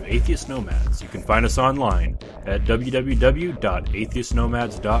episode of Atheist Nomads. You can find us online at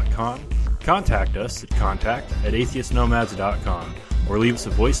www.atheistnomads.com. Contact us at contact@atheistnomads.com or leave us a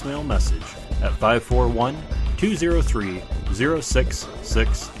voicemail message at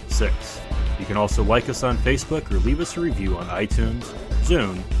 541-203-0666. You can also like us on Facebook or leave us a review on iTunes,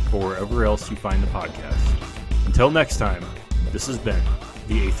 Zune, or wherever else you find the podcast. Until next time, this has been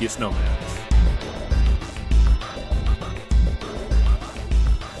the Atheist Nomads.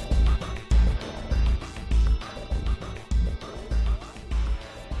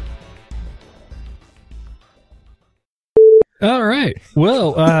 All right.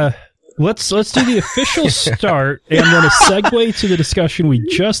 Well, let's do the official start and then a segue to the discussion we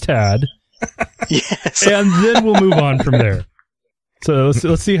just had. Yes. And then we'll move on from there. So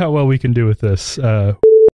let's see how well we can do with this.